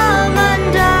become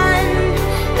undone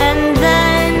and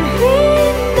then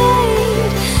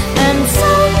remade. And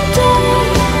someday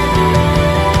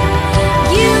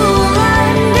you will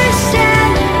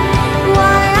understand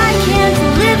why I can't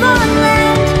live on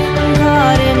land. I'm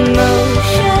caught in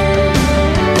motion,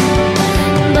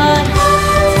 but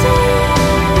I'll take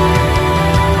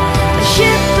a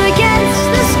ship against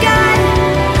the sky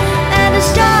and a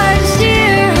star to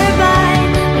steer her by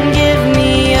and give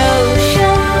me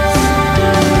oceans,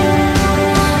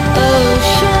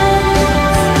 oceans,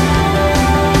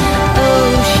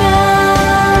 oceans.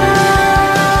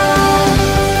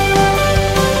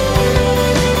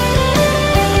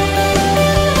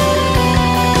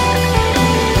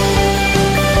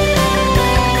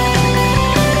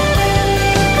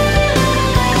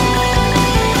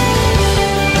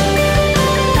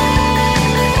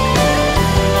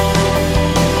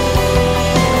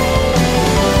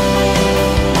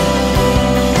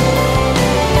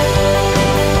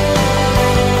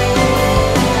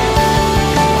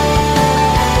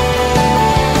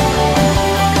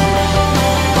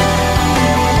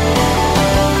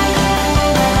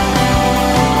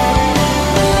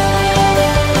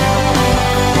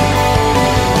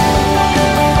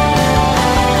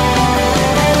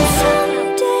 And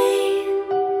someday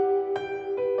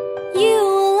you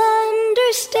will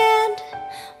understand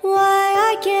why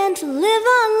I can't live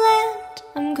on land.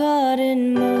 I'm caught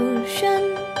in motion,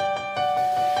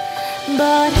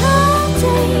 but I'll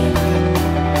take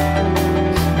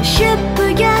a ship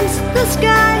against the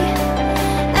sky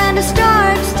and a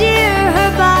star to steer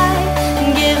her by and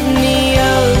give me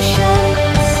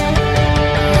oceans.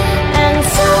 And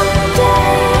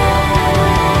someday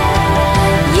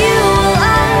you will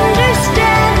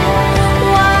understand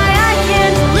why I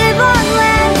can't live on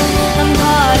land. I'm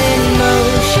caught in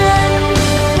motion,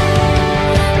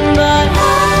 but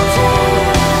I'll take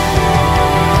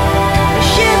a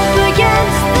ship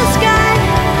against the sky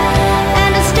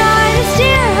and a star to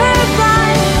steer her by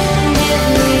and give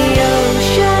me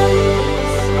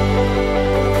oceans,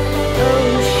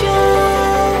 oceans,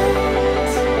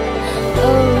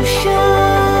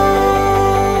 oceans.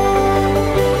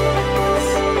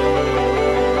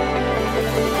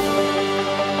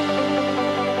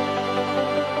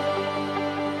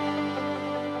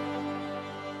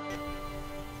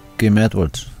 Kim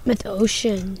Edwards. Met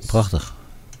Oceans. Prachtig.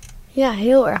 Ja,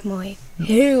 heel erg mooi.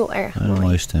 Heel erg Een mooi.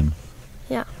 mooie stem.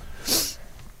 Ja.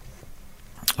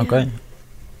 Oké.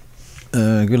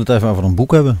 Ik wil het even over een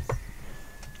boek hebben.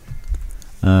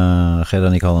 Gerda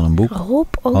en ik hadden een boek. Rob,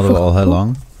 Hadden we al heel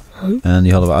lang. Huh? En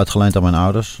die hadden we uitgeleend aan mijn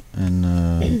ouders. En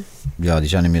ja, die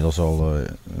zijn inmiddels al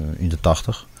in de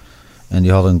 80. En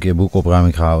die hadden een keer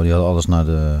boekopruiming gehouden. Die hadden alles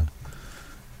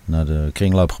naar de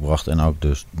kringloop gebracht. En ook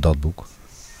dus dat boek.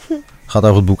 Het gaat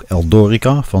over het boek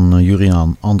Eldorica van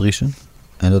Juriaan Andriessen.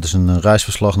 En dat is een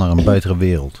reisverslag naar een betere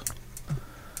wereld.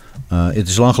 Het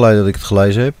is lang geleden dat ik het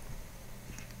gelezen heb.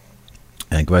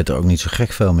 En ik weet er ook niet zo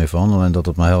gek veel meer van. Alleen dat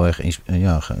het me heel erg... ik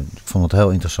vond het heel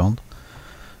interessant.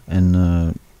 En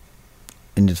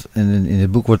in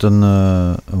dit boek wordt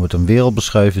een wereld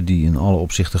beschreven die in alle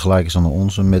opzichten gelijk is aan de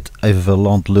onze. Met evenveel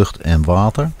land, lucht en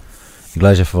water. Ik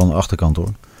lees even van de achterkant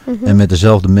hoor. En met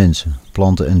dezelfde mensen,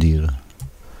 planten en dieren.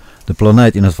 De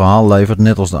planeet in het verhaal levert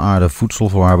net als de aarde voedsel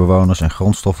voor haar bewoners en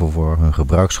grondstoffen voor hun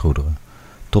gebruiksgoederen.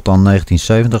 Tot aan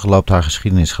 1970 loopt haar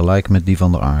geschiedenis gelijk met die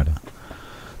van de aarde.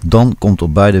 Dan komt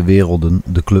op beide werelden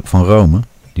de Club van Rome,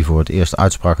 die voor het eerst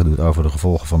uitspraken doet over de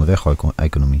gevolgen van de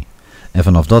weggooi-economie. En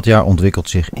vanaf dat jaar ontwikkelt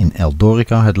zich in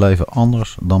Eldorica het leven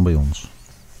anders dan bij ons.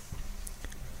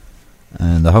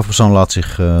 En de hoofdpersoon laat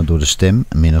zich door de stem,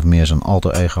 min of meer zijn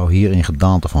alter ego, hier in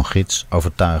gedaante van gids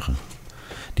overtuigen.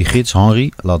 Die gids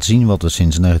Henri laat zien wat we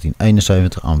sinds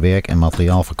 1971 aan werk en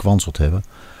materiaal verkwanseld hebben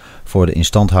voor de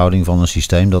instandhouding van een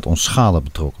systeem dat ons schade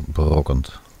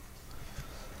berokkent.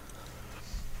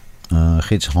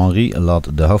 Gids Henri laat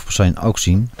de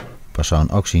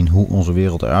hoofdpersoon ook zien hoe onze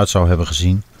wereld eruit zou hebben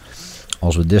gezien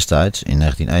als we destijds, in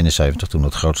 1971, toen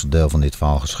het grootste deel van dit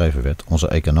verhaal geschreven werd, onze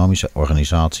economische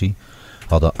organisatie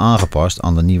hadden aangepast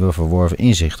aan de nieuwe verworven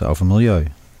inzichten over milieu.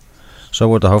 Zo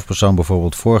wordt de hoofdpersoon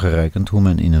bijvoorbeeld voorgerekend hoe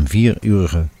men in een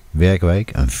 4-urige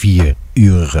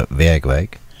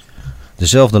werkweek,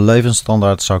 dezelfde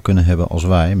levensstandaard zou kunnen hebben als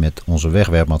wij met onze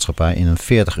wegwerpmaatschappij in een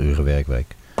 40-urige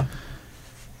werkweek.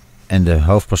 En de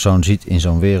hoofdpersoon ziet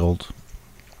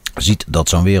dat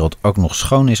zo'n wereld ook nog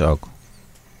schoon is ook.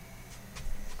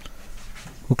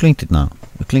 Hoe klinkt dit nou?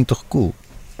 Het klinkt toch cool?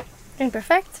 Klinkt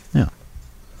perfect. Ja.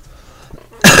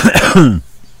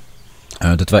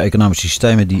 De twee economische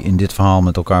systemen die in dit verhaal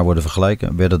met elkaar worden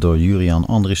vergeleken, werden door Juriaan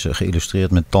Andriessen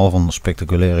geïllustreerd met tal van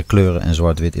spectaculaire kleuren en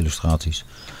zwart-wit illustraties.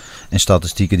 En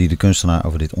statistieken die de kunstenaar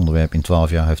over dit onderwerp in 12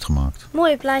 jaar heeft gemaakt.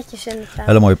 Mooie plaatjes inderdaad.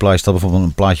 Hele mooie plaatjes. Er staat bijvoorbeeld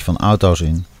een plaatje van auto's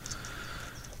in.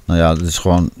 Nou ja, dat is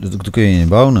gewoon, daar kun je in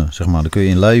wonen, zeg maar. Daar kun je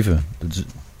in leven. Dat is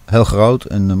heel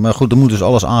groot. Maar goed, er moet dus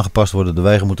alles aangepast worden. De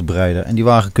wegen moeten breder. En die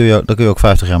wagen daar kun je ook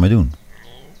 50 jaar mee doen.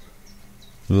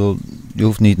 Je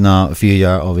hoeft niet na 4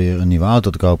 jaar alweer een nieuwe auto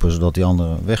te kopen, zodat die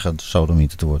andere weg gaat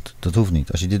sodemieten te worden. Dat hoeft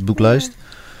niet. Als je dit boek leest,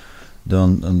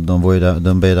 dan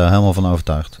ben je daar helemaal van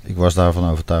overtuigd. Ik was daarvan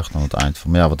overtuigd aan het eind.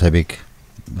 Van, maar ja,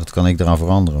 wat kan ik eraan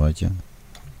veranderen, weet je?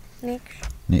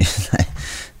 Niks.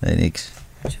 Nee, niks.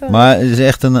 Sorry. Maar het is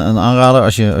echt een aanrader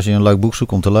als je een leuk boek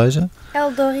zoekt om te lezen.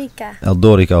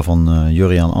 Eldorica van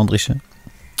Juriaan Andriessen.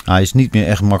 Hij is niet meer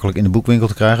echt makkelijk in de boekwinkel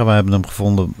te krijgen. Wij hebben hem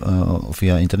gevonden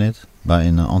via internet. Bij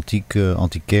een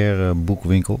antiquaire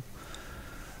boekwinkel.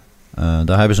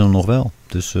 Daar hebben ze hem nog wel.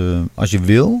 Dus als je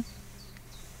wil,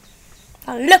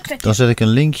 Dan lukt het. dan zet ik een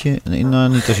linkje. Nou,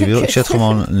 niet als je wil. Ik zet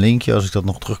gewoon een linkje als ik dat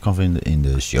nog terug kan vinden in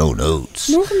de show notes.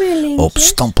 Nog meer linkjes? Op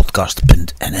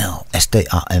stampodcast.nl.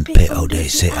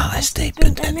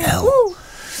 stampodcast.nl.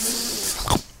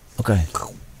 Oké.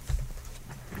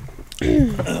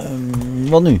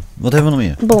 Wat nu? Wat hebben we nog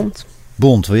meer?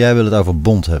 Bond. Jij wil het over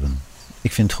Bond hebben.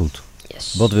 Ik vind het goed.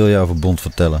 Yes. Wat wil je over Bond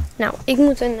vertellen? Nou, ik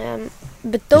moet een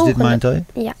betogende... Is dit mijn thee?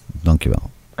 Ja. Dankjewel.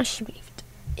 Alsjeblieft.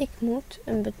 Ik moet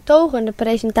een betogende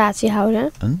presentatie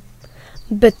houden. Een?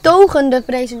 Betogende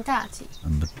presentatie.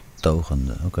 Een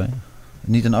betogende, oké.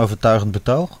 Niet een overtuigend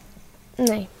betoog?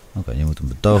 Nee. Oké, je moet een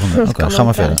betogende... Oké, ga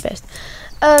maar verder. Best.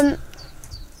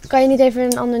 Kan je niet even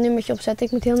een ander nummertje opzetten?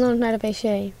 Ik moet heel nodig naar de wc.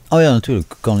 Oh ja,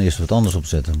 natuurlijk. Ik kan eerst wat anders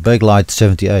opzetten. Bakelite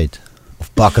 78. Of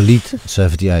Bakelite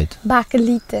 78.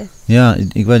 Bakelieten. Ja,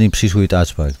 ik weet niet precies hoe je het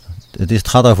uitspreekt. Het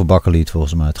gaat over Bakelite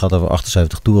volgens mij. Het gaat over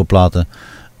 78 toerenplaten,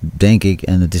 denk ik.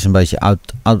 En het is een beetje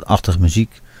oudachtig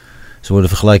muziek. Ze worden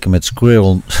vergeleken met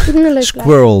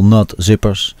Squirrel Nut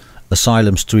Zippers,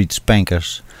 Asylum Street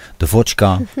Spankers, The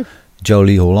Vodka,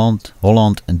 Jolie Holland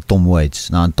en Tom Waits.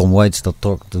 Nou, en Tom Waits,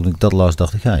 toen ik dat las,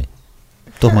 dacht ik, hey,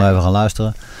 toch maar even gaan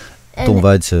luisteren. En Tom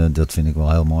Waits, dat vind ik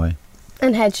wel heel mooi.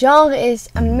 En het genre is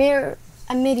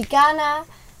Americana,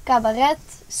 cabaret,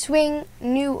 swing,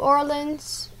 New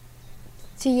Orleans,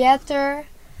 theater,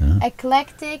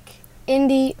 eclectic,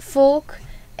 indie, folk,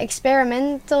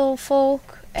 experimental folk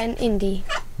en indie.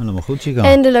 Helemaal goed, Chico.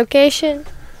 En de location?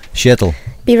 Seattle.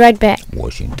 Be right back.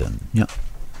 Washington. Ja.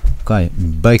 Oké,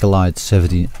 Bakelite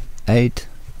 78,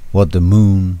 What the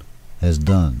Moon Has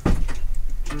Done.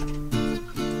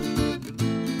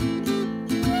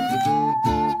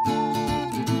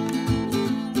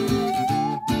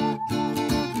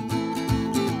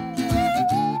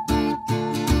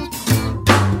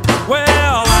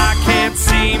 Well, I can't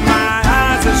see, my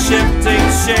eyes are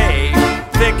shifting shape,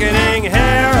 thickening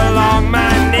hair along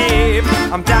my nape.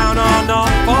 I'm down on all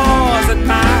fours and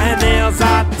my nails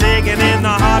are digging in the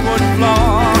hardwood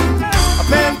floor. I've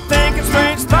been thinking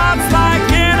strange thoughts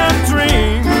like in a dream.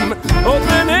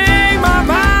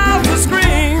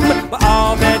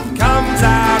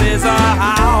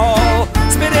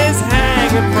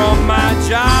 my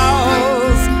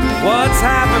jaws. What's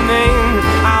happening?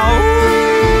 Ow.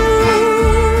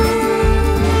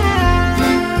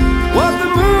 What the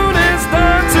moon has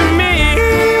done to me.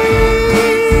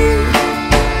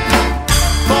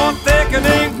 More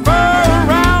thickening fur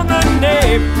around the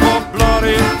nape. More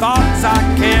bloody thoughts I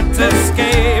can't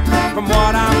escape from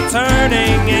what I'm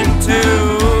turning into.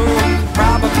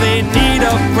 Probably need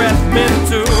a breath mint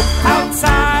too.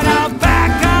 Outside, out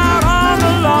back, out on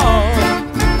the lawn.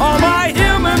 All my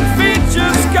human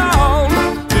features gone.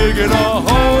 Digging a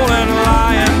hole and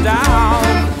lying down.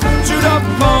 Chewed up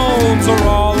bones are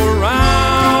all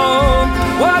around.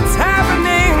 What's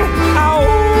happening? Ow.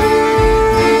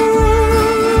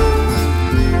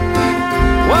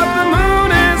 What the moon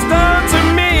has done to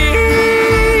me.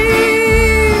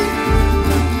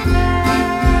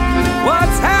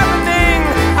 What's happening?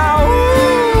 Ow.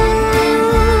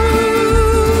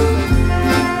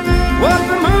 What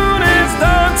the moon has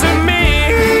done to me.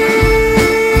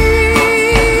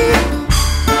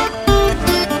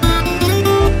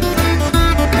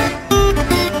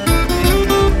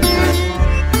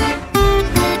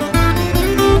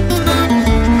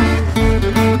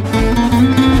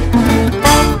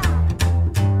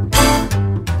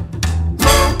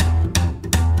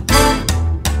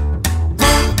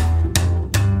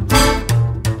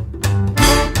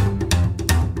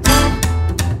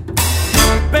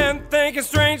 Been thinking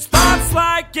strange thoughts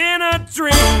like in a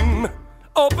dream.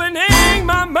 Opening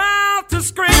my mouth to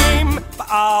scream, but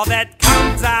all that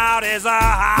comes out is a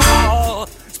howl.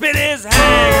 Spit is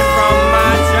hanging from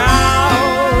my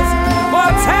jaws.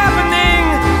 What's happening?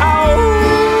 Ow.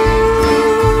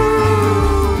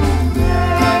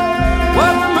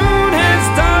 What the moon has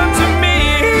done to me.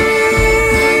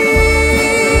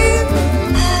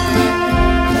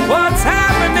 What's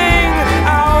happening?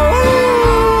 Ow.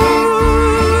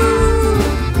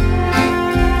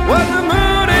 What the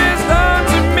moon has done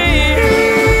to me.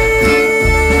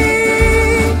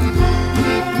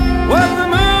 What the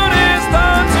moon has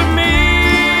done to me.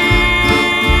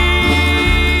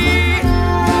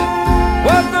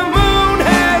 What the moon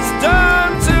has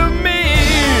done to me.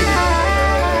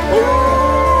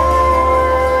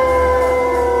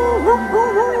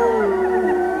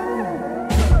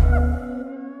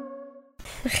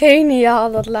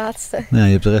 Geniaal, dat laatste. Nee,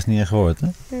 je hebt de rest niet echt gehoord, hè?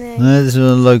 Nee. Nee, het is wel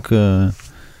een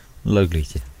leuk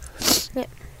liedje.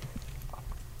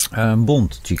 Ja.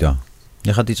 Bond, Chica.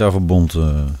 Jij gaat iets over Bond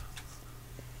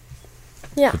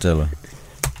Ja. vertellen.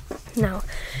 Nou,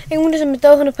 ik moet dus een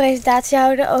betogende presentatie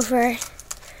houden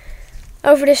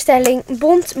over de stelling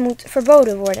Bond moet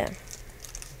verboden worden.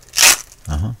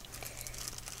 Aha.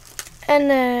 En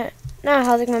nou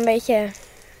had ik me een beetje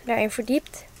daarin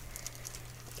verdiept.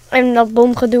 En dat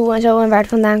Bondgedoe en zo en waar het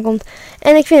vandaan komt.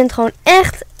 En ik vind het gewoon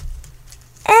echt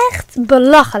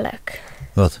belachelijk.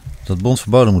 Wat? Dat Bond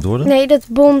verboden moet worden? Nee,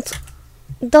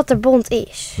 dat er Bond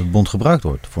is. Dat Bond gebruikt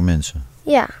wordt voor mensen.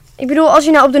 Ja, ik bedoel, als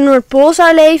je nou op de Noordpool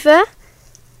zou leven,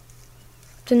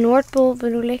 op de Noordpool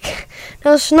bedoel ik,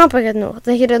 dan snap ik het nog.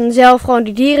 Dat je dan zelf gewoon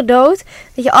die dieren doodt,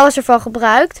 dat je alles ervan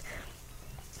gebruikt,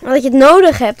 maar dat je het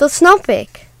nodig hebt, dat snap ik.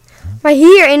 Maar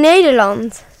hier in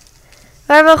Nederland,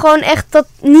 waar we gewoon echt dat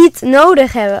niet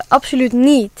nodig hebben, absoluut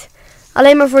niet.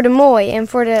 Alleen maar voor de mooi en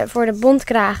voor de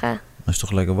bontkragen. Dat is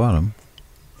toch lekker warm?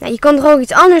 Nou, je kan toch ook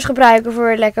iets anders gebruiken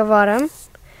voor lekker warm?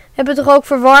 We hebben toch ook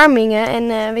verwarmingen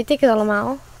en weet ik het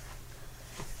allemaal.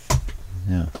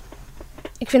 Ja.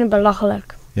 Ik vind het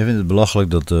belachelijk. Jij vindt het belachelijk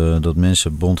dat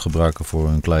mensen Bond gebruiken voor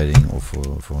hun kleding of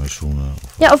voor hun schoenen?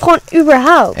 Ja, of gewoon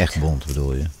überhaupt. Echt Bond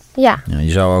bedoel je? Ja. Ja,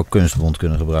 je zou ook kunstbond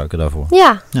kunnen gebruiken daarvoor.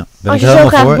 Ja. Ja, ben Als ik je zo helemaal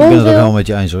graag voor. Ik Bond ben het ook wil. helemaal met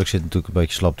je eens hoor. Ik zit natuurlijk een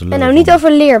beetje slap te En lullen. nou niet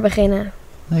over leer beginnen.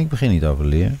 Nee, ik begin niet over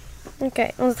leer. Oké,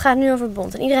 want het gaat nu over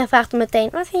Bond. En iedereen vraagt dan meteen,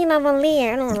 wat vind je nou van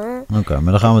leer? Oké,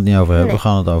 maar daar gaan we het niet over hebben. Nee. We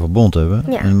gaan het over Bond hebben.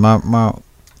 Ja. En maar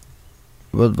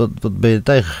wat ben je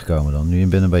tegengekomen dan? Nu je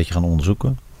bent een beetje gaan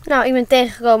onderzoeken. Nou, ik ben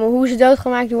tegengekomen hoe ze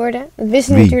doodgemaakt worden. Dat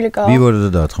wisten we natuurlijk al. Wie worden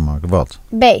er doodgemaakt? Wat?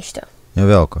 Beesten. Ja,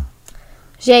 welke?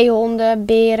 Zeehonden,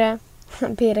 beren.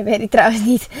 Beren weet ik trouwens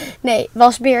niet. Nee,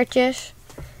 wasbeertjes.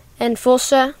 En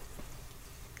vossen.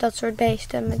 Dat soort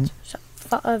beesten met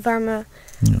warme...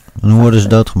 Ja. En hoe worden ze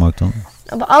doodgemaakt dan?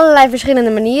 Op allerlei verschillende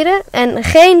manieren. En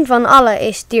geen van alle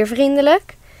is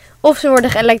diervriendelijk. Of ze worden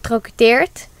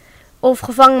geëlektrocuteerd. Of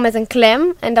gevangen met een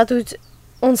klem. En dat doet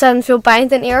ontzettend veel pijn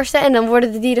ten eerste. En dan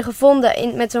worden de dieren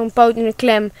gevonden met zo'n poot in een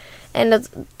klem. En dat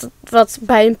wat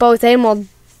bij hun poot helemaal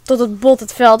tot het bot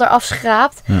het vel eraf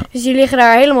schraapt. Ja. Dus die liggen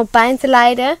daar helemaal pijn te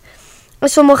lijden. En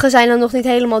sommige zijn dan nog niet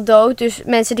helemaal dood. Dus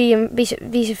mensen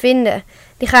wie ze vinden,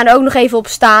 die gaan er ook nog even op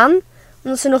staan.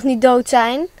 Omdat ze nog niet dood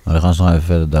zijn. Maar dan gaan ze nog even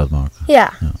verder doodmaken.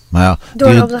 Ja, Ja. Maar ja, door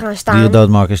erop te gaan staan. dieren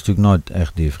doodmaken is natuurlijk nooit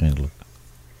echt diervriendelijk.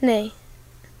 Nee.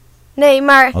 Nee,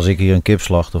 maar... Als ik hier een kip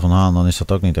slacht of een haan, dan is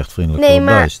dat ook niet echt vriendelijk Nee, voor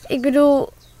het maar beest. ik bedoel...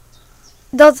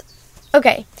 Dat...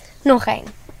 Oké, nog één.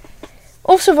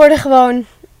 Of ze worden gewoon...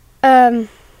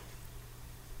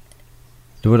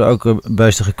 Er worden ook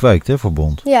beesten gekweekt, hè, voor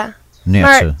bond. ja,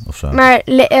 Nertsen of zo. maar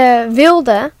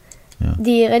wilde Ja.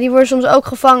 dieren, die worden soms ook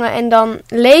gevangen en dan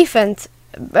levend...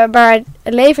 Waar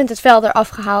levend het vel eraf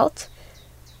gehaald.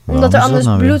 Waarom Omdat er is dat anders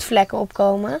nou weer? bloedvlekken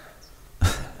opkomen.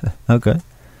 Oké.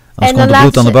 En Anders dan komt er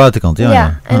bloed laten aan de ze- buitenkant.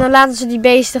 Ja. En dan laten ze die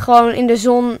beesten gewoon in de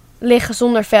zon liggen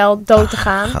zonder vel dood te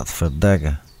gaan. Gaat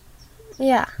verdekken.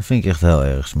 Ja. Dat vind ik echt heel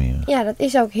erg smerig. Ja, dat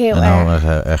is ook heel en erg.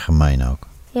 heel erg gemeen ook.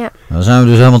 Ja. Nou, dan zijn we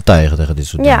dus helemaal tegen dit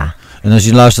soort Ja. dingen. En als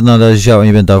je luistert naar deze show en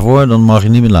je bent daarvoor, dan mag je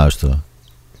niet meer luisteren.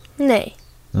 Nee,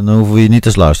 Dan hoeven we je niet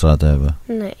als luisteraar te hebben.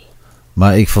 nee.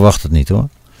 Maar ik verwacht het niet hoor.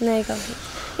 Nee, ik ook niet.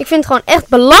 Ik vind het gewoon echt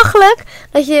belachelijk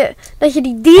dat je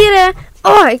die dieren...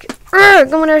 Oh, ik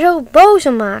kan me daar zo boos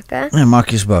om maken. Ja, maak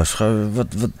je eens boos. Wat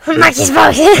Maak je eens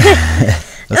boos. wat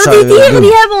Want zou die je willen dieren doen?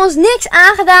 die hebben ons niks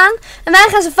aangedaan. En wij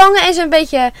gaan ze vangen en ze een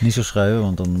beetje... Niet zo schreeuwen,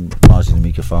 want dan blaas je de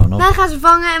microfoon op. Wij gaan ze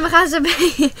vangen en we gaan ze een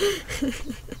beetje...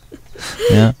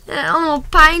 Ja? allemaal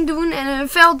pijn doen en hun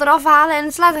vel eraf halen. En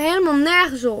het slaat er helemaal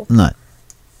nergens op.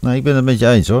 Nee, ik ben het met je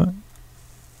eens hoor.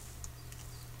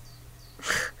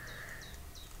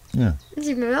 Ja. Het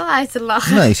ziet me wel uit te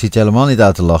lachen. Nee, ik zit je helemaal niet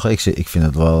uit te lachen. Ik vind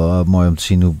het wel mooi om te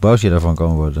zien hoe boos je daarvan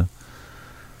kan worden.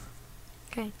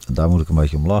 Oké. En daar moet ik een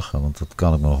beetje om lachen, want dat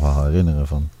kan ik me nog wel herinneren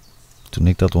van toen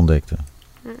ik dat ontdekte.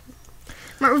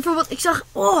 Maar bijvoorbeeld, ik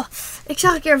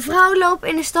zag een keer een vrouw lopen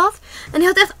in de stad. En die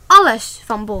had echt alles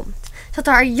van Bond. Ze had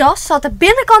haar jas, ze had de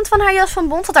binnenkant van haar jas van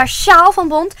Bond. Ze had haar sjaal van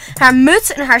Bond. Haar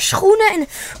muts en haar schoenen. En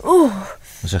Dat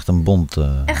is echt een bond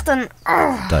echt een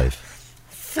duif.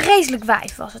 vreselijk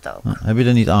wijf was het ook. Heb je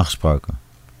er niet aangesproken?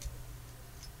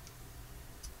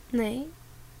 Nee.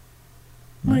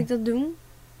 Moet ik dat doen?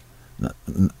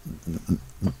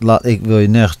 Ik wil je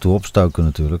nergens toe opstoken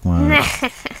natuurlijk, maar Nee.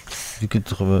 je kunt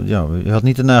toch wel, ja, je had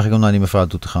niet de neiging om naar die mevrouw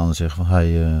toe te gaan en zeggen van,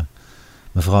 hey,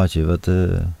 mevrouwtje, wat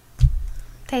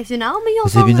Wat heeft u nou allemaal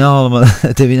jas heb je aan? nou allemaal,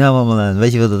 wat heb je nou allemaal aan?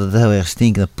 Weet je wel dat het heel erg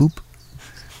stinkt naar poep?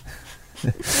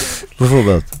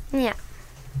 Bijvoorbeeld. Ja.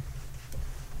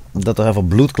 Dat er even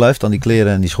bloed kluift aan die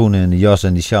kleren en die schoenen en die jas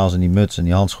en die sjaals en die muts en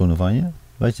die handschoenen van je.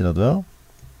 Weet je dat wel?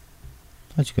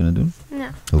 Had je kunnen doen. Ja.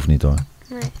 Hoeft niet hoor.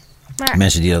 Nee. Maar,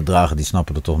 Mensen die dat dragen, die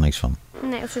snappen er toch niks van.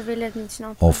 nee, of ze willen het niet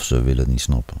snappen. Of ze willen het niet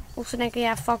snappen. Of ze denken,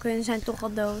 ja, fuck hun, zijn toch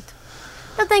al dood.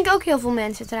 Dat denken ook heel veel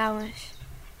mensen trouwens.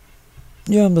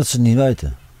 Ja, omdat ze het niet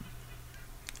weten.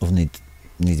 Of niet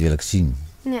willen zien.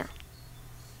 Ja.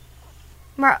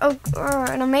 Maar ook,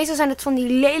 en dan meestal zijn het van die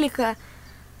lelijke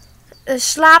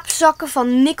slaapzakken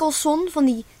van Nicholson. Van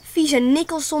die vieze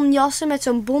Nicholson jassen met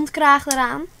zo'n bontkraag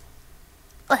eraan.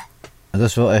 Dat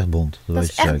is wel echt bont. Dat Dat weet is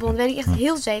je echt zeker. bont, weet ik echt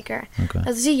heel zeker. Oké.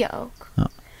 Dat zie je ook. Ja.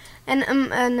 En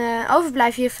een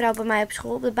overblijfjuffrouw bij mij op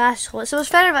school, op de basisschool. Ze was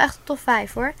verder wel echt top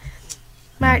 5 hoor.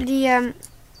 Maar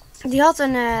die had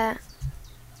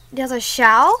een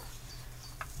sjaal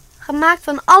gemaakt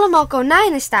van allemaal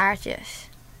konijnenstaartjes.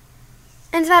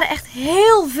 En het waren echt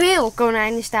heel veel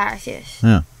konijnenstaartjes.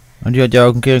 Ja. En die had jou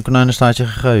ook een keer een konijnenstaartje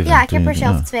gegeven. Ja, ik toen heb er je-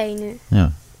 zelf ja. 2 nu.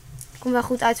 Ja. Komt wel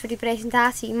goed uit voor die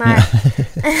presentatie, maar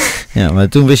Ja, maar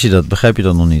toen wist je dat, begreep je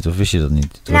dat nog niet? Of wist je dat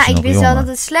niet? Toen was nou, je ik nog wist wel jonger. dat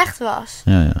het slecht was.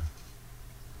 Ja, ja.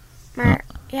 Maar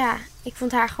ja, ik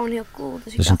vond haar gewoon heel cool.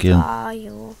 Dus ik Dus een dacht, keer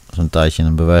joh. Er was een tijdje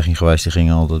een beweging geweest,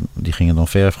 die gingen dan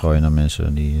verf gooien naar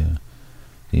mensen die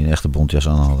een echte bontjas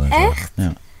aan hadden. en zo. Echt?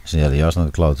 Ja. Dus die hele jas naar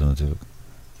de kloten natuurlijk.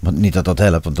 Maar niet dat dat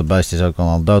helpt, want de beest is ook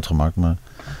al doodgemaakt. Maar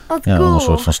Wat ja, om cool. een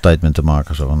soort van statement te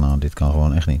maken. Zo van, nou, dit kan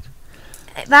gewoon echt niet.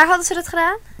 Waar hadden ze dat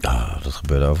gedaan? Ja, dat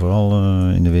gebeurde overal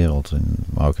in de wereld,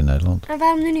 maar ook in Nederland. Maar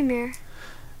waarom nu niet meer?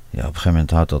 Ja, op een gegeven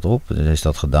moment houdt dat op. Er is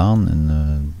dat gedaan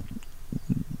en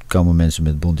komen mensen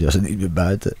met bontjassen niet meer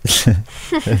buiten.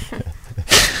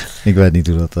 Ik weet niet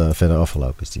hoe dat verder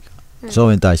afgelopen is. Het is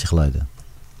alweer een tijdje geleden.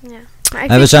 Ja. Maar ik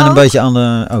En we vind zijn een ook- beetje aan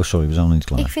de... Oh, sorry, we zijn nog niet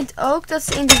klaar. Ik vind ook dat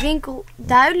ze in de winkel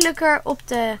duidelijker op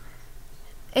de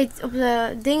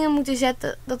dingen moeten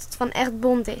zetten dat het van echt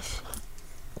bont is.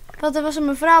 Want er was een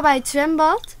mevrouw bij het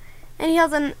zwembad en die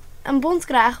had een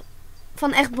bontkraag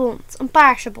van echt bont. Een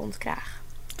paarse bontkraag.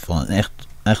 Van een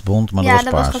echt bont, maar ja, dat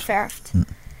was dat paars. was geverfd. Hm.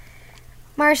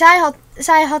 Maar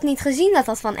zij had niet gezien dat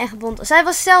dat van echt bont was. Zij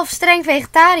was zelf streng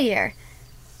vegetariër.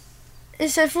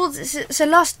 Dus ze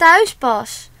las thuis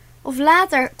pas. Of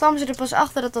later kwam ze er pas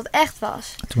achter dat dat echt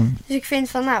was. Toen? Dus ik vind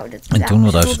van nou... En toen,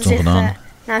 wat heeft ze toen gedaan?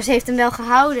 nou, ze heeft hem wel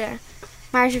gehouden.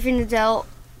 Maar ze vindt het wel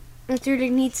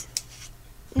natuurlijk niet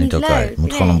niet oké. leuk. Je moet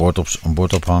nee. gewoon een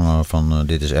bord ophangen van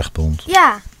dit is echt bont.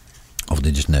 Ja, Of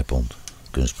dit is nepbont.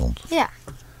 Kunstbont. ja.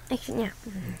 Ik vind het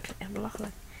echt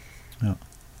belachelijk.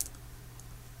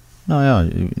 Nou ja,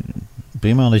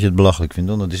 prima dat je het belachelijk vindt,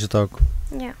 want dat is het ook.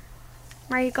 Ja.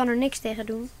 Maar je kan er niks tegen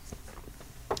doen.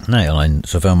 Nee, alleen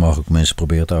zoveel mogelijk mensen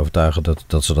proberen te overtuigen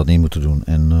dat ze dat niet moeten doen.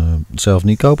 En het zelf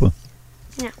niet kopen.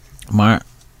 Ja. Maar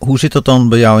hoe zit dat dan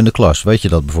bij jou in de klas? Weet je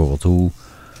dat bijvoorbeeld? Hoe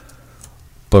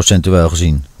procentueel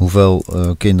gezien? Hoeveel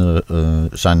kinderen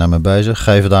zijn daarmee bezig?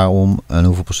 Geven daarom? En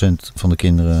hoeveel procent van de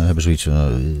kinderen hebben zoiets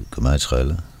van, kan mij het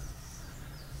schelen?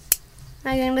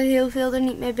 Nou, ik denk dat heel veel er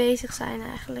niet mee bezig zijn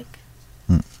eigenlijk.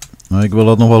 Maar ik wil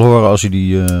dat nog wel horen als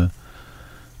je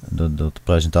dat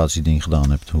presentatieding gedaan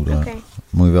hebt. Oké.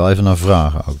 Moet je wel even naar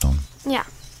vragen ook dan. Ja.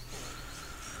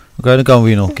 Oké, dan komen we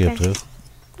hier nog een keer op Oké. terug.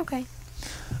 Oké.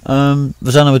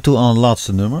 We zijn alweer toe aan het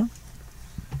laatste nummer.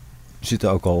 We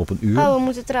zitten ook al op een uur. Oh, we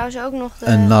moeten trouwens ook nog de...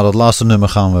 En na dat laatste nummer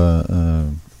gaan we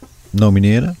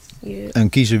nomineren. Ja. En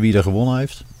kiezen wie er gewonnen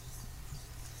heeft.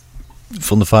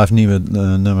 Van de 5 nieuwe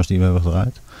nummers die we hebben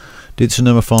gedraaid. Dit is een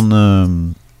nummer van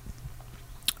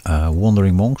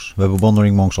Wandering Monks. We hebben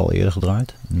Wandering Monks al eerder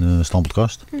gedraaid. In de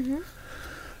Stamppodcast.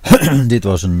 Mhm. Dit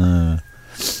was een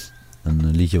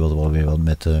liedje wat wel weer wat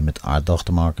met aarddag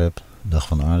te maken heeft. Dag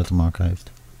van de aarde te maken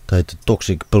heeft. Het heet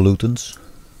Toxic Pollutants.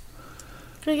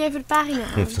 Klik even de pagina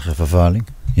aan. Giftige vervuiling.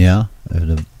 Ja,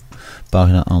 even de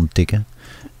pagina aantikken.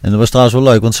 En dat was trouwens wel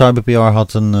leuk, want CyberPR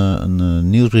had een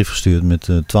nieuwsbrief gestuurd met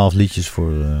 12 liedjes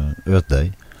voor Earth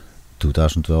Day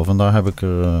 2012. En daar heb ik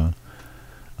er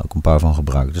ook een paar van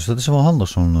gebruikt. Dus dat is wel handig,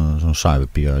 zo'n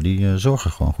CyberPR. Die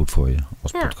zorgen gewoon goed voor je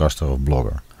als podcaster of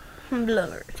blogger.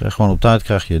 Blogger. Je krijgt gewoon op tijd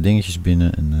krijg je dingetjes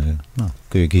binnen en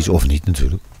kun je kiezen of niet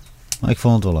natuurlijk. Maar ik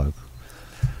vond het wel leuk.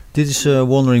 Dit is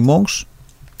Wandering Monks.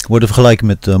 Worden vergeleken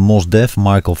met Mos Def,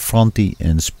 Michael Franti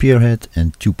en Spearhead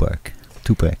en Tupac.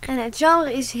 En het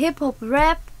genre is hip-hop,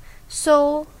 rap,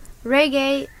 soul,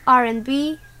 reggae,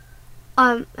 R&B,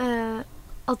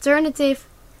 alternative...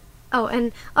 Oh,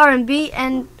 en R&B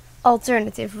en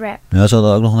alternative rap. Ja, ze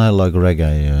hadden ook nog een hele leuke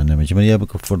reggae nummertje, maar die heb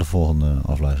ik voor de volgende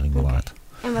aflevering bewaard.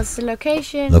 En wat is de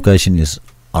location? Location is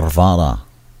Arvada,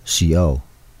 CO.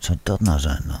 Zou dat nou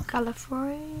zijn dan?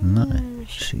 California? Nee,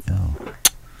 CO.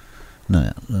 Nou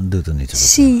ja, dan doet het niet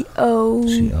zoveel.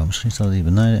 CO, misschien staat het hier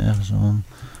beneden ergens aan.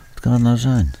 Wat kan het nou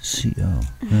zijn? CO.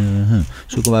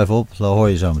 Zoeken we even op, dat hoor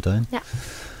je zo meteen. Ja.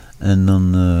 En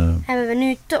dan... hebben we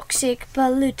nu Toxic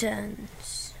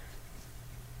Pollutants.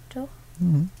 Toch?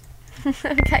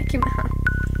 Kijk je maar aan.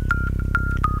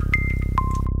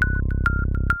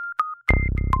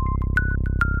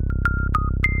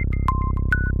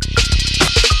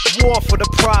 War for the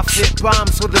prophet,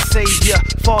 bombs for the savior,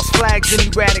 false flags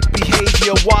and erratic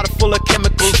behavior, water full of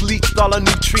chemicals, leached all our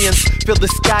nutrients, fill the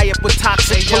sky up with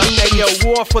toxic pollutants.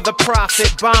 War for the prophet,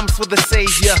 bombs for the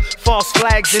savior, false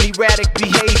flags and erratic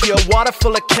behavior, water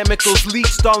full of chemicals,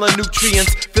 leached all our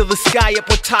nutrients, fill the sky up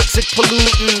with toxic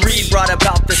pollutants. Greed brought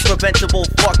about this preventable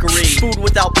fuckery. Food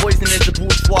without poison is a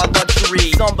bourgeois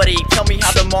luxury. Somebody tell me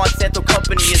how the Monsanto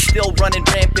company is still running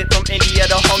rampant from India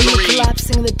to Hungary. From the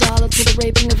collapsing the dollar to the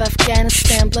raping of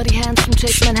Afghanistan, bloody hands from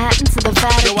Chase Manhattan to the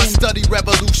Vatican. Yo, I study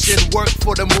revolution, work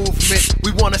for the movement.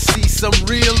 We wanna see some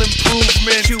real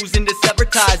improvement. Choosing to sever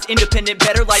ties, independent,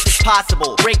 better life is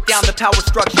possible. Break down the power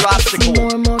structure obstacle.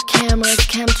 More and more cameras,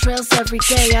 chemtrails every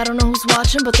day. I don't know who's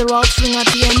watching, but they're altering our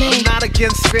DNA. I'm not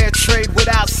against fair trade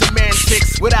without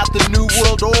semantics, without the new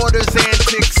world order's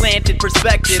antics. Slanted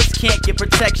perspectives can't get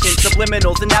protection.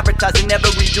 Subliminals and advertising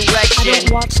never redirection. I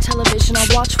don't watch television, I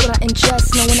watch what I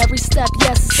ingest. Knowing every step,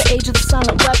 yes, it's the age of the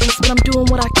silent weapons, but I'm doing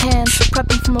what I can.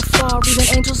 Prepping from afar,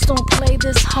 even angels don't play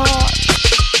this hard.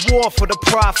 War for the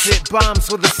prophet, bombs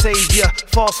for the savior,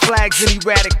 false flags and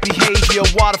erratic behavior,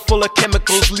 water full of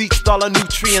chemicals, leached all our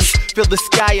nutrients, fill the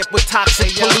sky up with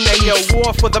toxic pollutants.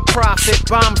 War for the prophet,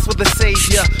 bombs for the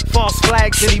savior, false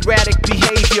flags and erratic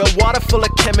behavior, water full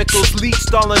of chemicals,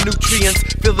 leached all our nutrients,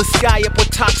 fill the sky up with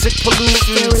toxic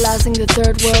pollutants. Sterilizing the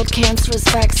third world, cancerous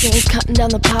vaccines, cutting down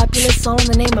the populace, all in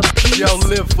the name of peace. Yo,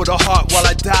 live for the heart while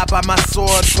I die by my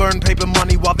sword, burn paper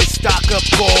money while they stock up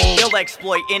gold. They'll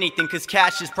exploit anything cause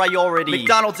cash is priority.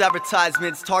 McDonald's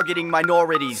advertisements targeting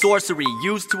minorities. Sorcery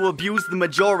used to abuse the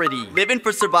majority. Living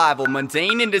for survival,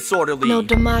 mundane and disorderly. No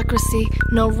democracy,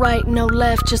 no right, no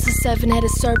left, just a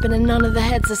seven-headed serpent and none of the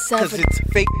heads are severed. Cause it's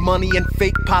fake money and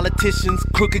fake politicians,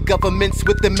 crooked governments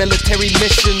with the military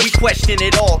missions. We question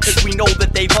it all cause we know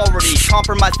that they've already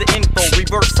compromised the info,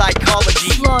 reverse psychology.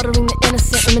 Slaughtering the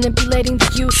innocent and manipulating the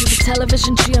youth through the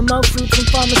television, GMO fruits and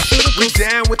pharmaceuticals. We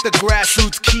down with the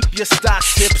grassroots, keep your stock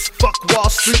tips, fuck Wall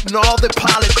Street. street and all their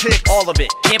politics. All of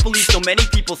it. Can't believe so many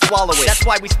people swallow it. That's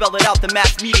why we spell it out. The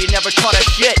mass media never taught us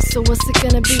shit. So what's it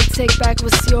gonna be? Take back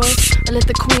what's yours? Or let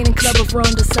the Queen and Club of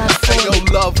Rome decide for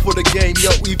Ain't no love for the game,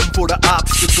 yo, even for the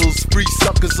obstacles. Free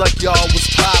suckers like y'all was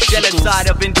popsicles. Genocide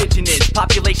of indigenous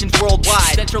populations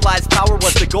worldwide. Centralized power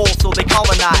was the goal, so they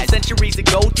colonized. Centuries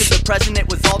ago to the present it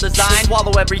was all designed.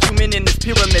 Swallow every human in this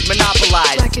pyramid,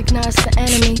 monopolized. Recognize the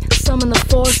enemy, summon the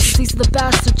forces. These are the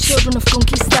bastard children of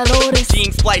conquistadores.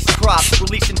 Gene spliced crops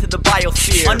released into the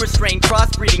biosphere. Unrestrained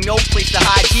crossbreeding, no place to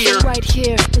hide here. So right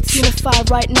here, let's unify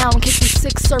right now and kick these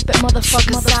sick serpent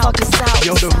motherfuckers out.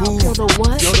 Yo, the who? Yo, the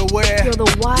what? Yo, the where? Yo,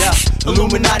 the why? Yeah,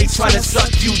 Illuminati trying to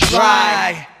suck you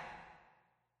dry.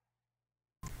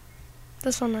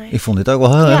 Dat is wel nice. Ik vond dit ook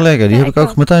wel heel erg lekker. Die ja, heb ik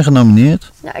ook meteen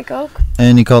genomineerd. Ja, ik ook.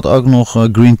 En ik had ook nog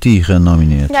Green Tea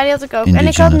genomineerd. Ja, die had ik ook.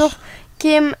 Indigenous. En ik had nog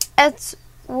Kim Edwards.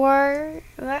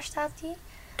 Waar staat die?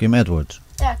 Kim Edwards.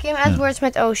 Ja, Kim Edwards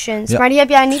met Oceans. Ja. Maar die heb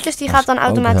jij niet, dus die gaat dan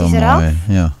automatisch Ook heel eraf. mooi,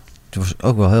 ja. Het was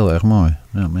ook wel heel erg mooi.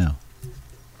 Ja, maar ja.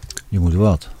 Je moet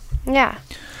wat. Ja.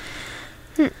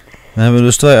 We hebben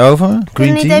dus 2 over. Kun je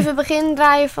Green niet Tea. even begin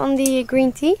draaien van die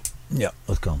Green Tea? Ja,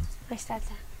 dat kan. Waar staat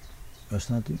hij? Waar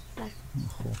staat die? Daar. Oh,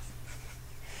 God.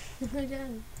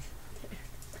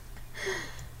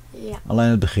 Ja. Alleen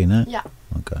het begin, hè? Ja.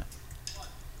 Oké.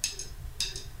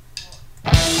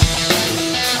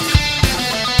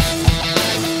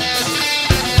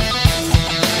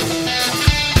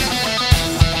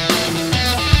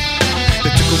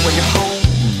 They took away your home,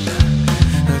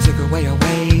 they took away our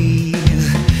ways,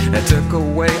 they took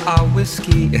away our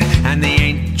whiskey and the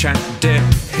ancient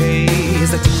days.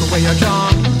 They took away our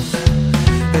drums,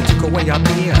 they took away our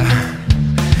beer,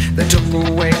 they took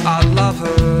away our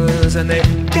lovers and they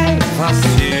gave us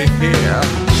fear.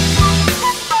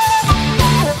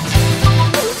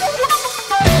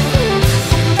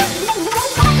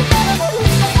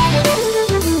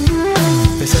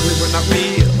 They said we were not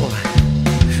real.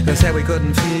 They said we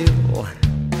couldn't feel.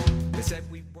 They said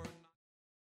we weren't.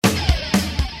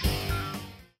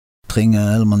 Het ging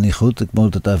helemaal niet goed. Ik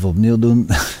moet het even opnieuw doen.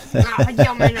 Nou, wat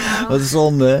jammer nou. Wat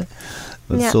zonde, hè?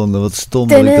 Wat Ja. zonde, wat stom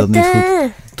dat ik dat niet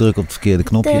goed druk op het verkeerde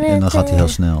knopje en dan gaat hij heel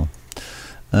snel.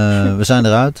 We zijn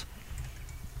eruit.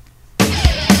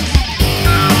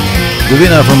 De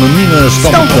winnaar van de nieuwe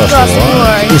Stamppodcast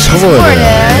Award is geworden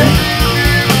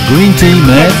Green Tea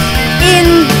met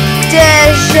Indigenous.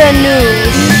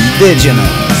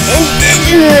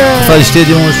 Gefeliciteerd,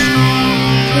 jongens.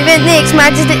 Je weet niks, maar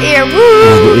het is de eer. Dat Woe!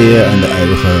 is de eer en de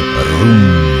eeuwige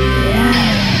roem.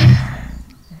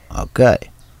 Oké.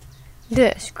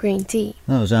 Dus, Green Tea.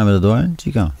 Nou, dan zijn we er door,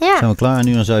 Chica. Ja. Zijn we klaar?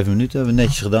 Nu aan 7 minuten. Hebben we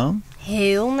netjes gedaan.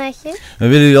 Heel netjes. We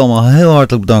willen jullie allemaal heel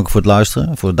hartelijk bedanken voor het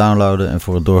luisteren, voor het downloaden en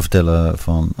voor het doorvertellen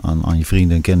aan je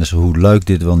vrienden en kennissen hoe leuk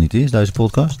dit wel niet is, deze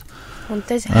podcast. Want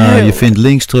het is heel Je vindt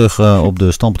links terug op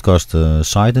de Stamppodcast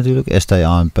site natuurlijk,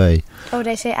 STAMP.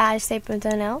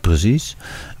 odcast.nl. Precies.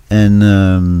 En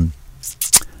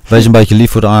wees een beetje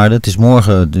lief voor de aarde. Het is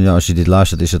morgen, ja, als je dit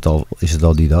luistert is het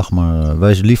al die dag, maar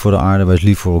wees lief voor de aarde, wees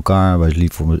lief voor elkaar, wees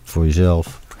lief voor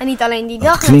jezelf. En niet alleen die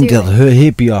dag Klinkt dat natuurlijk.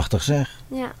 hippieachtig, zeg.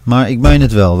 Ja. Maar ik meen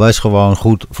het wel. Wees gewoon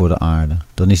goed voor de aarde.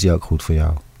 Dan is die ook goed voor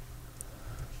jou.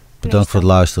 Bedankt voor het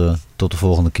luisteren. Tot de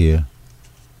volgende keer.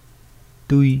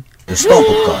 Doei. De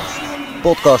Stamppodcast.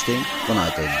 Podcasting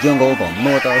vanuit de jungle van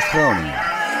Noordoost-Groningen.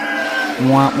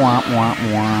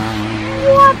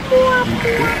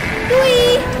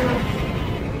 Doei!